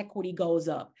 her equity goes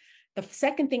up. The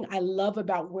second thing I love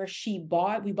about where we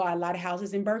bought a lot of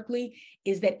houses in Berkeley,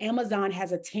 is that Amazon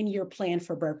has a 10-year plan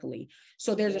for Berkeley.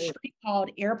 So there's a street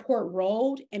called Airport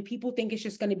Road, and people think it's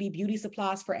just going to be beauty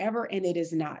supplies forever, and it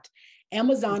is not.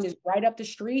 Amazon is right up the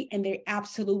street, and they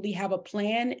absolutely have a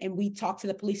plan. And we talk to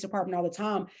the police department all the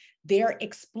time. They're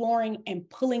exploring and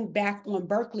pulling back on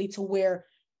Berkeley to where,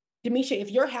 Demesha, if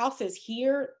your house is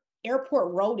here,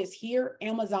 Airport Road is here,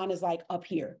 Amazon is like up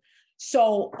here.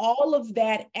 So all of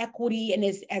that equity, and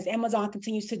as Amazon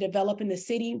continues to develop in the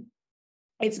city,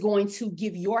 it's going to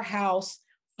give your house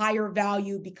higher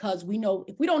value, because we know,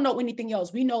 if we don't know anything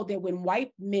else, we know that when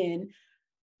white men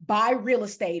buy real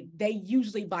estate, they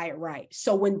usually buy it right.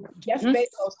 So when Jeff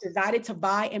Bezos decided to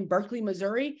buy in Berkeley,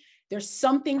 Missouri, there's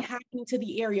something happening to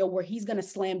the area where he's going to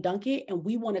slam dunk it. And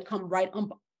we want to come right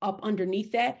up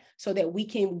underneath that so that we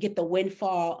can get the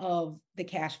windfall of the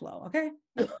cash flow. Okay.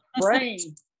 Rain.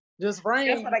 Just rain.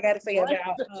 That's what I got to say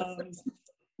about.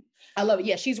 I love it.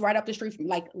 Yeah, she's right up the street from,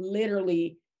 like,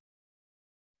 literally,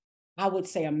 I would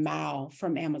say a mile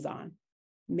from Amazon,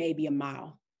 maybe a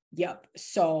mile. Yep.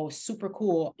 So super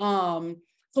cool.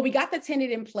 So we got the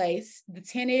tenant in place. The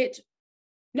tenant,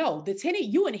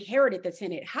 you inherited the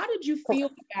tenant. How did you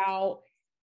feel about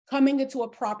coming into a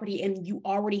property and you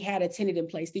already had a tenant in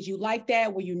place? Did you like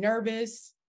that? Were you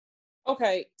nervous?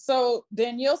 Okay, so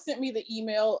Danielle sent me the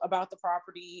email about the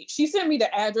property. She sent me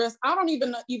the address. I don't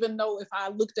even know if I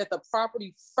looked at the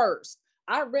property first.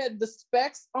 I read the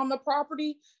specs on the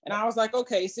property and I was like,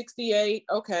 okay, 68,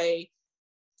 okay,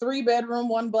 3-bedroom,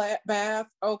 1 bath,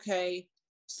 okay,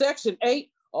 Section 8.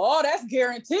 Oh, that's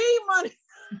guaranteed money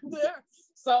there.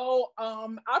 So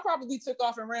I probably took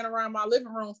off and ran around my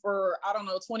living room for,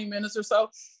 20 minutes or so.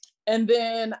 And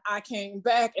then I came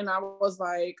back and I was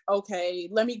like, okay,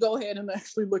 let me go ahead and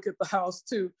actually look at the house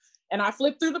too. And I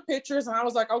flipped through the pictures and I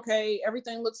was like, okay,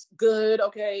 everything looks good.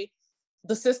 Okay.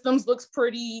 The systems looks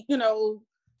pretty,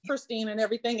 pristine and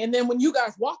everything. And then when you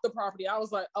guys walked the property, I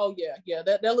was like, oh yeah,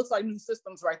 that looks like new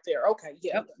systems right there. Okay.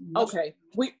 Yeah. Okay.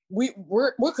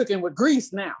 We're cooking with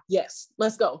grease now. Yes.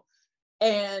 Let's go.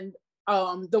 And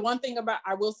the one thing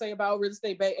I will say about real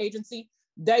estate agency,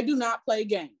 they do not play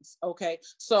games. Okay.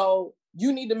 So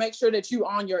you need to make sure that you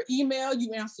on your email,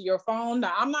 you answer your phone.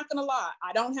 Now, I'm not going to lie.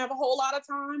 I don't have a whole lot of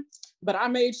time, but I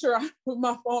made sure I put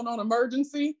my phone on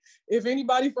emergency. If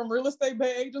anybody from real estate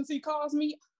agency calls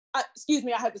me, I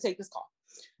have to take this call.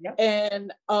 Yep.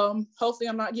 And hopefully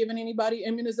I'm not giving anybody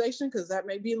immunization, because that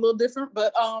may be a little different,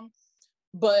 but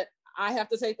I have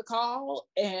to take the call.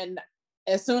 And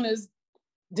as soon as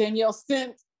Danielle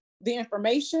sent the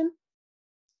information,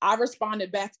 I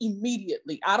responded back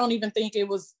immediately. I don't even think it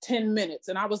was 10 minutes.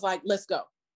 And I was like, let's go,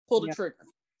 pull the trigger.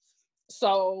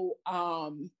 So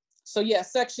yeah,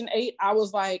 Section 8, I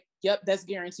was like, yep, that's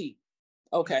guaranteed.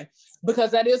 Okay.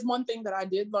 Because that is one thing that I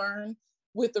did learn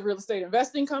with the real estate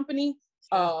investing company,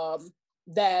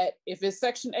 that if it's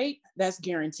Section 8, that's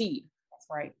guaranteed. That's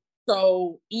right.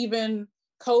 So even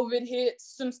COVID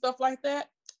hits and stuff like that,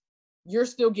 you're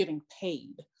still getting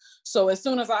paid. So as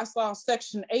soon as I saw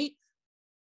Section 8,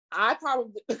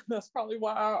 that's probably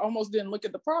why I almost didn't look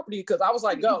at the property, because I was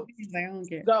like, go.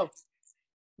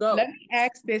 Let me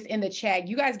ask this in the chat.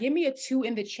 You guys give me a 2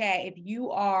 in the chat if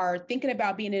you are thinking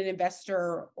about being an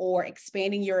investor or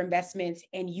expanding your investments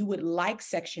and you would like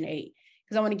Section 8.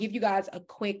 Because I want to give you guys a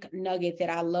quick nugget that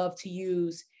I love to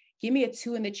use. Give me a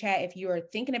 2 in the chat if you are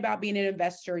thinking about being an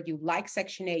investor, you like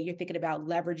Section 8, you're thinking about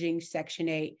leveraging Section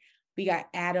 8. We got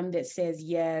Adam that says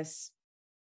yes.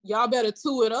 Y'all better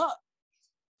 2 it up.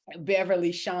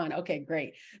 Beverly, Sean. Okay,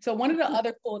 great. So one of the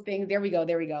other cool things, there we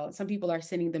go. Some people are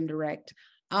sending them direct.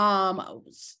 One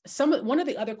of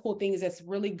the other cool things that's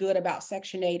really good about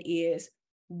Section 8 is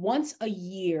once a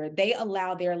year, they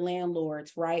allow their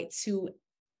landlords, right, to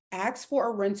ask for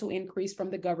a rental increase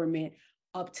from the government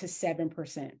up to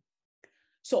 7%.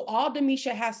 So all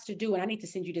Demesha has to do, and I need to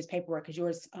send you this paperwork because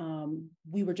yours,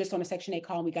 we were just on a Section 8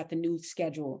 call and we got the new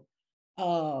schedule.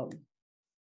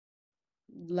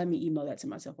 Let me email that to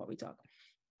myself while we talk.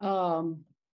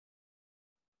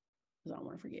 because I don't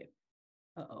want to forget.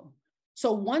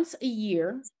 So once a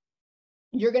year,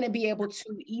 you're going to be able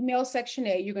to email Section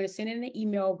 8. You're going to send in an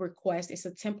email request. It's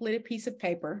a templated piece of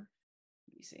paper.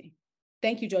 Let me see.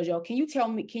 Thank you, JoJo. Can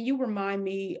you remind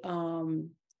me,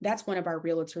 that's one of our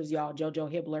realtors, y'all,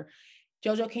 JoJo Hibbler.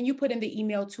 JoJo, can you put in the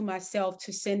email to myself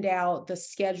to send out the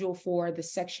schedule for the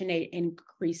Section 8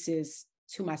 increases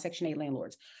to my Section 8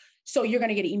 landlords? So you're going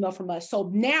to get an email from us.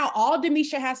 So now all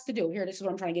Demesha has to do, here, this is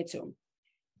what I'm trying to get to.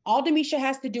 All Demesha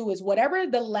has to do is whatever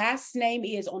the last name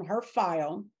is on her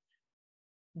file,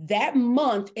 that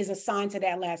month is assigned to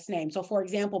that last name. So for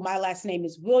example, my last name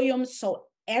is Williams. So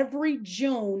every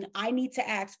June, I need to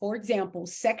ask, for example,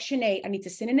 Section 8, I need to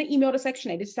send in an email to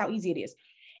Section 8. This is how easy it is.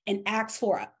 And ask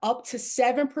for up to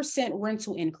 7%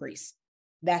 rental increase.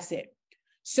 That's it.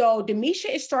 So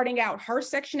Demesha is starting out her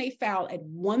Section 8 file at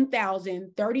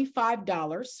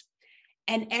 $1,035.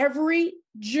 And every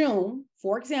June,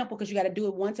 for example, because you got to do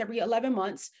it once every 11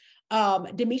 months,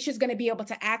 Demesha is going to be able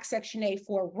to ask Section 8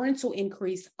 for a rental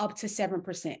increase up to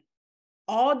 7%.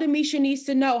 All Demesha needs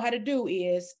to know how to do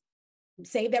is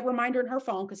save that reminder in her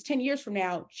phone, because 10 years from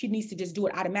now, she needs to just do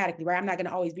it automatically, right? I'm not going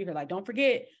to always be here like, don't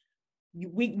forget,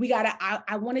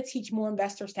 I want to teach more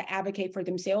investors to advocate for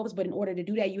themselves, but in order to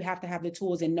do that, you have to have the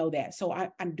tools and know that. So I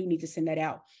do need to send that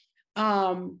out.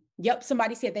 Yep.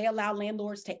 Somebody said they allow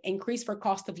landlords to increase for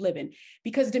cost of living,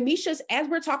 because Demesha's, as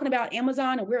we're talking about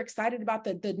Amazon and we're excited about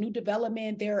the new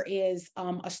development, there is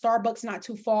a Starbucks not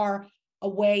too far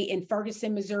away in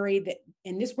Ferguson, Missouri,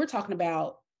 we're talking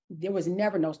about, there was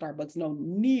never no Starbucks, no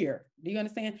near. Do you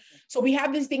understand? So we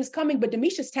have these things coming, but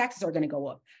Demesha's taxes are going to go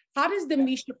up. How does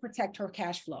Demesha protect her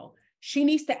cash flow? She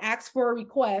needs to ask for a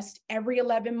request every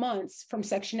 11 months from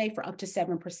Section 8 for up to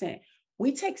 7%.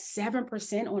 We take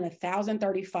 7% on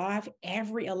 1,035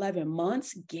 every 11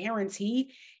 months,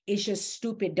 guaranteed. It's just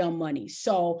stupid, dumb money.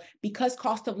 So because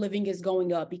cost of living is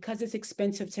going up, because it's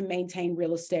expensive to maintain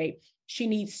real estate, she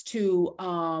needs to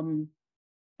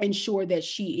ensure that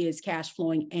she is cash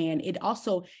flowing. And it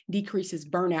also decreases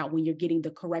burnout when you're getting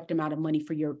the correct amount of money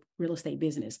for your real estate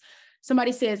business.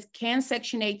 Somebody says, can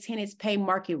Section 8 tenants pay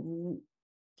market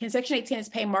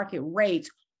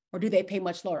rates, or do they pay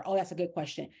much lower? Oh, that's a good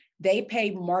question. They pay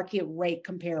market rate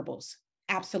comparables.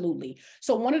 Absolutely.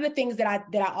 So one of the things that I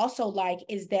also like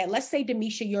is that, let's say,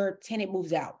 Demesha, your tenant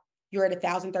moves out. You're at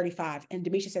 $1,035. And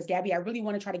Demesha says, Gabby, I really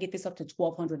want to try to get this up to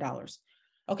 $1,200.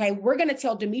 Okay, we're going to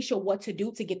tell Demesha what to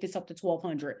do to get this up to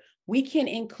 $1,200. We can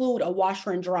include a washer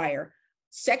and dryer.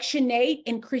 Section 8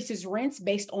 increases rents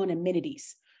based on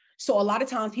amenities. So a lot of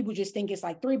times people just think it's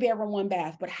like 3-bedroom, 1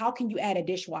 bath, but how can you add a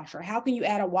dishwasher? How can you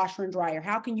add a washer and dryer?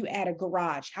 How can you add a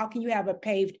garage? How can you have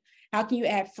how can you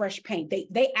add fresh paint?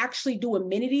 They actually do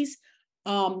amenities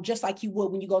just like you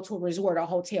would when you go to a resort or a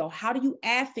hotel. How do you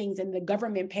add things? And the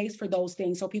government pays for those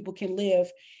things so people can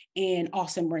live in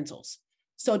awesome rentals.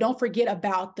 So don't forget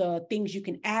about the things you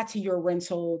can add to your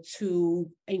rental to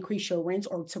increase your rents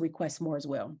or to request more as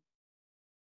well.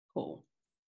 Cool.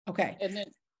 Okay. And then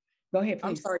go ahead, please.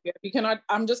 I'm sorry, Gabby.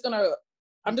 I'm just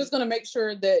gonna make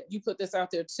sure that you put this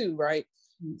out there too, right?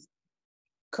 Mm-hmm.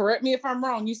 Correct me if I'm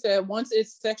wrong. You said once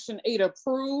it's Section 8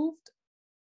 approved,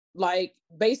 like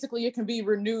basically it can be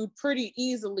renewed pretty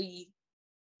easily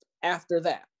after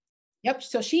that. Yep.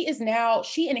 So she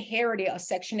inherited a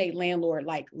Section 8 landlord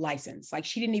license. Like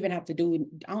she didn't even have to do,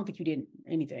 I don't think you did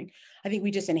anything. I think we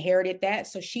just inherited that.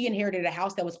 So she inherited a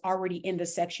house that was already in the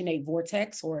Section 8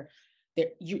 vortex, or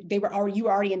you were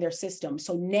already in their system.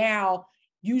 So now,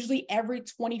 usually every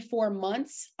 24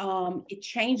 months, it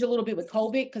changed a little bit with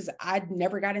COVID because I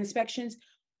never got inspections.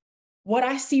 What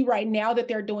I see right now that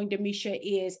they're doing, Demesha,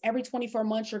 is every 24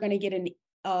 months, you're going to get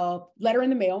a letter in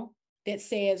the mail that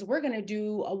says, we're going to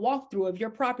do a walkthrough of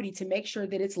your property to make sure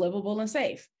that it's livable and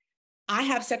safe. I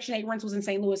have Section 8 rentals in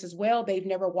St. Louis as well. They've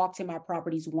never walked in my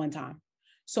properties one time.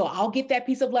 So I'll get that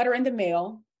piece of letter in the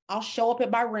mail. I'll show up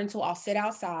at my rental. I'll sit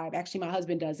outside. Actually, my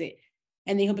husband does it.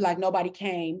 And then he'll be like, nobody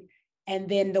came. And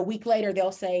then the week later,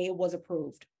 they'll say it was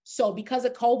approved. So because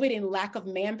of COVID and lack of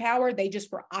manpower, they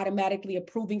just were automatically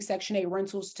approving Section 8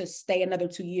 rentals to stay another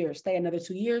 2 years.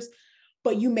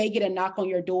 But you may get a knock on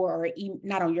your door, or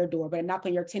not on your door, but a knock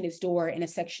on your tenant's door, and a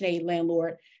Section 8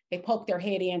 landlord, they poke their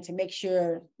head in to make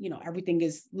sure, everything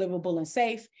is livable and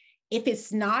safe. If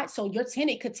it's not, so your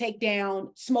tenant could take down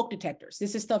smoke detectors.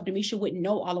 This is stuff Demesha wouldn't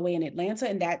know all the way in Atlanta,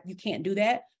 and that you can't do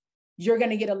that. You're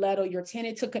going to get a letter. Your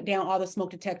tenant took down all the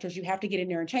smoke detectors. You have to get in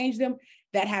there and change them.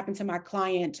 That happened to my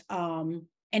client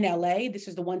in LA. This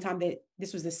was the one time that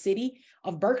this was the city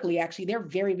of Berkeley. Actually, they're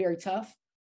very, very tough.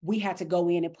 we had to go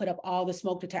in and put up all the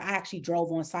smoke detectors. I actually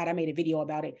drove on site. I made a video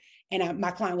about it. And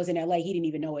my client was in LA. He didn't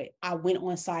even know it. I went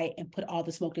on site and put all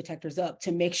the smoke detectors up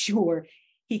to make sure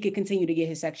he could continue to get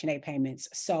his Section 8 payments.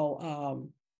 So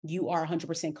you are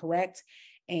 100% correct.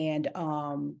 And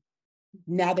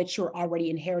now that you're already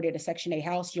inherited a Section 8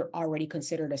 house, you're already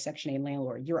considered a Section 8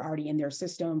 landlord. You're already in their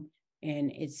system,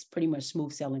 and it's pretty much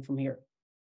smooth sailing from here.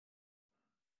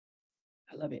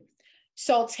 I love it.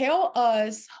 So tell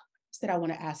us, that I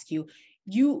want to ask you,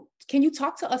 can you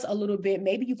talk to us a little bit?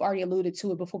 Maybe you've already alluded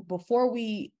to it before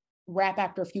we wrap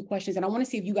after a few questions. And I want to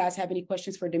see if you guys have any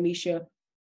questions for Demesha.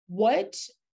 Can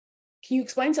you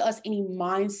explain to us any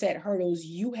mindset hurdles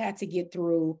you had to get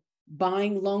through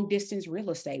buying long distance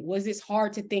real estate? Was this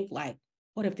hard to think like,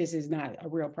 what if this is not a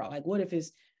real problem? Like,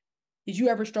 did you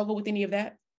ever struggle with any of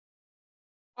that?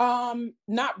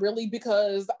 Not really,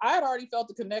 because I had already felt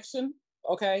the connection.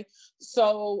 Okay.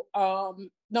 So,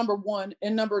 number one,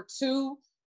 and number two,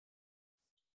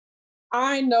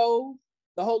 I know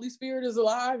the Holy Spirit is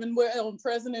alive and well and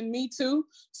present in me too.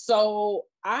 So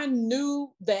I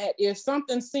knew that if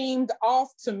something seemed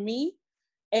off to me,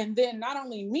 and then not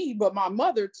only me, but my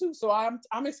mother too. So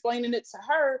I'm explaining it to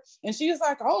her, and she was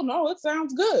like, oh no, it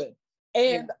sounds good.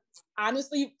 And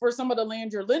honestly, for some of the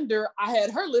Land Your Lender, I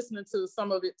had her listening to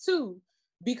some of it too,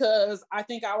 because I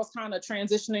think I was kind of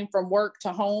transitioning from work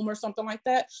to home or something like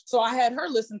that. So I had her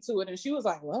listen to it, and she was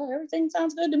like, well, everything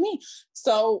sounds good to me.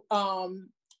 So,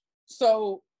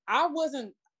 so I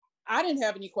didn't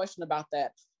have any question about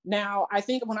that. Now, I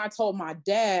think when I told my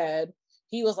dad,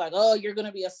 he was like, oh, you're going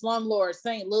to be a slumlord,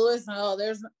 St. Louis. And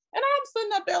I'm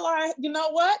sitting up there like, you know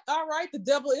what? All right, the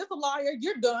devil is a liar.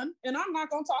 You're done. And I'm not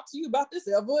going to talk to you about this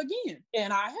ever again.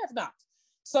 And I have not.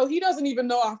 So he doesn't even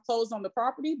know I've closed on the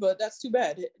property, but that's too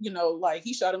bad. You know, like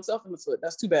he shot himself in the foot.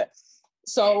 That's too bad.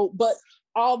 So, but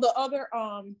all the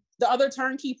other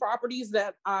turnkey properties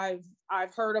that I've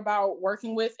heard about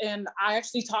working with, and I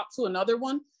actually talked to another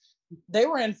one. They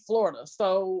were in Florida,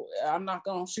 so I'm not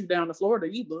gonna shoot down to Florida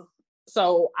either.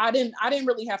 So I didn't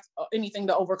really have anything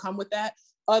to overcome with that,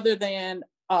 other than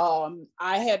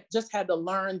I had just had to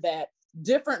learn that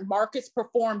different markets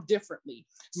perform differently.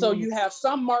 So you have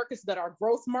some markets that are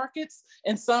growth markets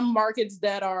and some markets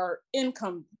that are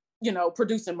income,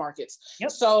 producing markets.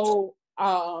 Yep. So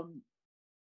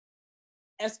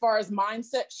as far as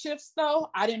mindset shifts though,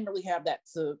 I didn't really have that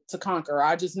to conquer.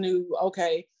 I just knew,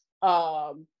 okay,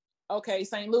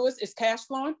 St. Louis is cash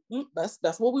flowing.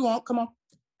 That's what we want. Come on,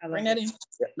 bring that in.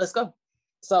 Let's go.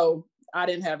 So I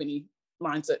didn't have any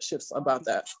mindset shifts about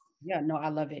that. Yeah, no, I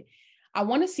love it. I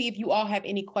want to see if you all have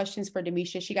any questions for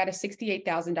Demesha. She got a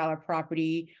 $68,000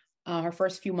 property. Her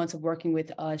first few months of working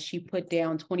with us, she put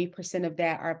down 20% of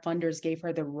that. Our funders gave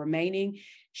her the remaining.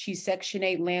 She's Section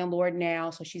 8 landlord now,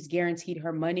 so she's guaranteed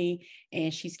her money,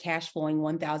 and she's cash flowing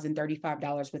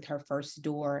 $1,035 with her first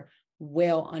door,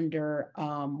 well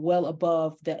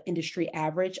above the industry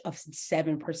average of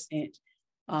 7%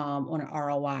 on an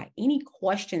ROI. Any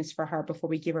questions for her before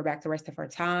we give her back the rest of her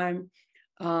time?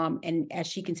 And as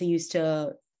she continues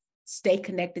to stay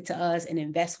connected to us and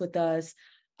invest with us,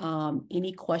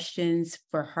 any questions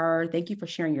for her? Thank you for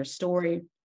sharing your story.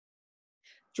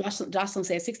 Jocelyn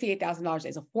says $68,000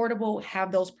 is affordable.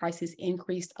 Have those prices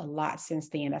increased a lot since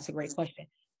then? That's a great question.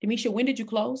 Demesha, when did you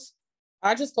close?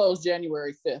 I just closed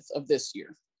January 5th of this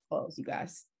year. Close, you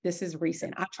guys. This is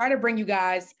recent. I try to bring you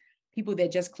guys people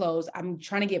that just closed. I'm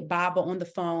trying to get Baba on the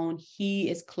phone. He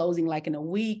is closing like in a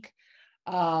week.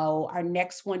 Our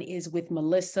next one is with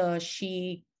Melissa.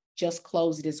 She just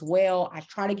closed as well. I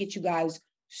try to get you guys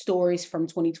stories from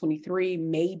 2023,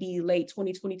 maybe late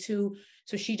 2022.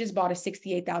 So she just bought a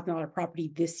 $68,000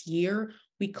 property this year.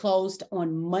 We closed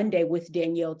on Monday with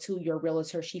Danielle too, your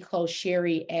realtor. She closed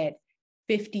Sherry at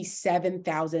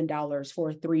 $57,000 for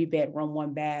a 3-bedroom,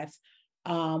 1-bath.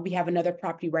 We have another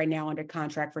property right now under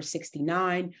contract for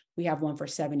 $69,000. We have one for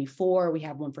 $74,000. We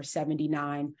have one for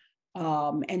 $79,000.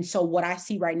 And so what I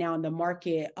see right now in the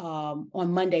market, on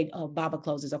Monday, Baba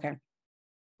closes. Okay.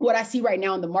 What I see right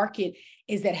now in the market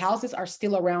is that houses are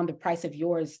still around the price of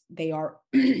yours. They are,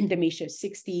 Demesha,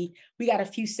 60. We got a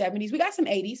few 70s. We got some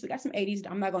 80s.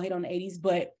 I'm not going to hit on the 80s,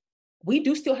 but we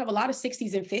do still have a lot of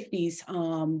 60s and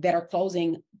 50s that are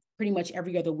closing pretty much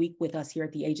every other week with us here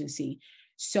at the agency.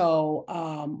 So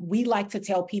we like to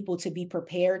tell people to be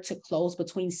prepared to close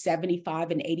between 75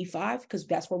 and 85, because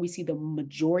that's where we see the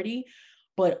majority.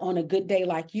 But on a good day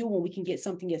like you, when we can get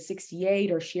something at 68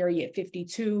 or Sherry at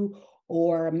 52,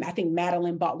 or I think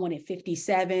Madeline bought one at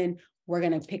 57, we're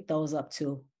going to pick those up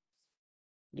too.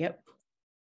 Yep.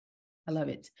 I love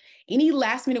it. Any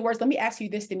last minute words? Let me ask you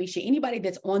this, Demesha. Anybody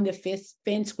that's on the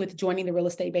fence with joining the Real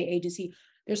Estate Bay Agency,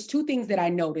 there's two things that I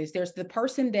noticed. There's the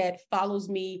person that follows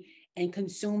me and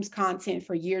consumes content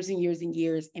for years and years and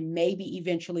years, and maybe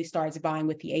eventually starts buying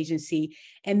with the agency.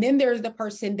 And then there's the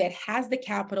person that has the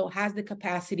capital, has the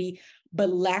capacity, but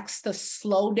lacks the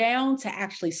slowdown to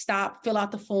actually stop, fill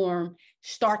out the form,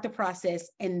 start the process,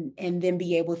 and then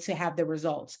be able to have the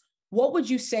results. What would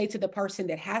you say to the person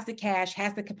that has the cash,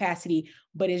 has the capacity,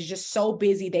 but is just so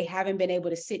busy they haven't been able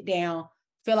to sit down,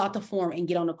 fill out the form, and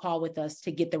get on a call with us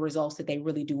to get the results that they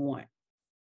really do want?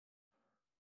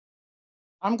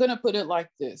 I'm going to put it like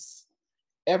this.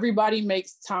 Everybody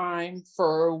makes time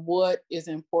for what is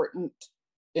important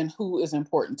and who is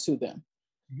important to them.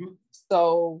 Mm-hmm.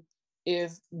 So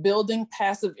if building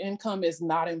passive income is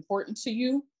not important to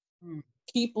you,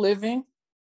 keep living.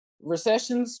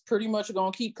 Recession's pretty much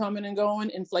going to keep coming and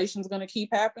going. Inflation's going to keep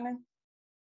happening.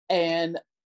 And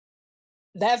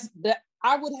that.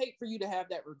 I would hate for you to have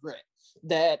that regret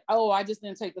that, oh, I just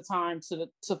didn't take the time to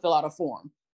fill out a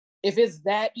form. If it's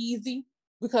that easy,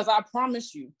 because I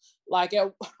promise you, like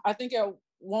I think at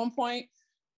one point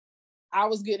I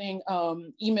was getting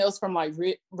emails from like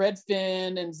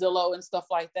Redfin and Zillow and stuff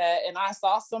like that. And I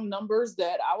saw some numbers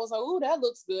that I was like, oh, that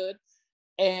looks good.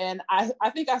 And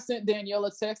I think I sent Danielle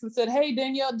a text and said, hey,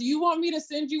 Danielle, do you want me to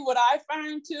send you what I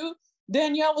find too?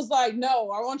 Danielle was like,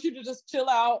 no, I want you to just chill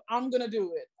out. I'm going to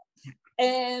do it.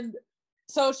 And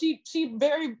so she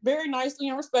very, very nicely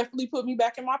and respectfully put me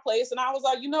back in my place. And I was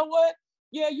like, you know what?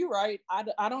 Yeah, you're right.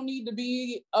 I don't need to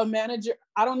be a manager.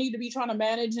 I don't need to be trying to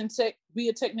manage and be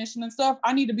a technician and stuff.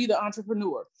 I need to be the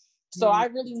entrepreneur. So I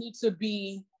really need to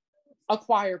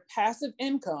acquire passive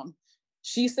income.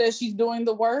 She says she's doing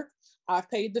the work. I've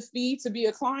paid the fee to be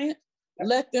a client.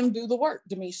 Let them do the work,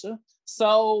 Demesha.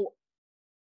 So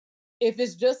if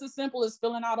it's just as simple as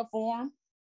filling out a form,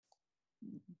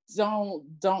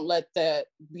 don't let that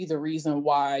be the reason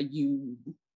why you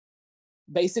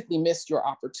basically missed your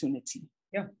opportunity.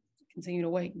 Yeah, continue to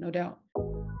wait, no doubt.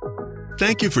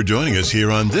 Thank you for joining us here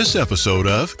on this episode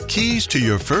of Keys to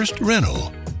Your First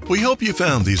Rental. We hope you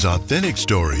found these authentic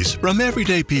stories from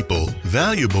everyday people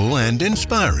valuable and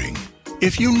inspiring.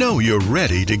 If you know you're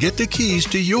ready to get the keys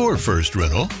to your first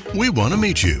rental, we want to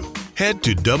meet you. Head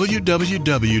to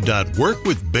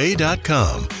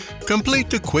www.workwithbay.com. Complete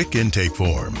the quick intake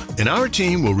form, and our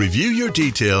team will review your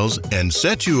details and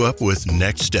set you up with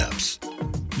next steps.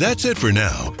 That's it for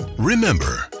now.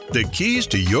 Remember, the keys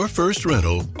to your first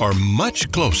rental are much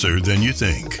closer than you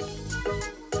think.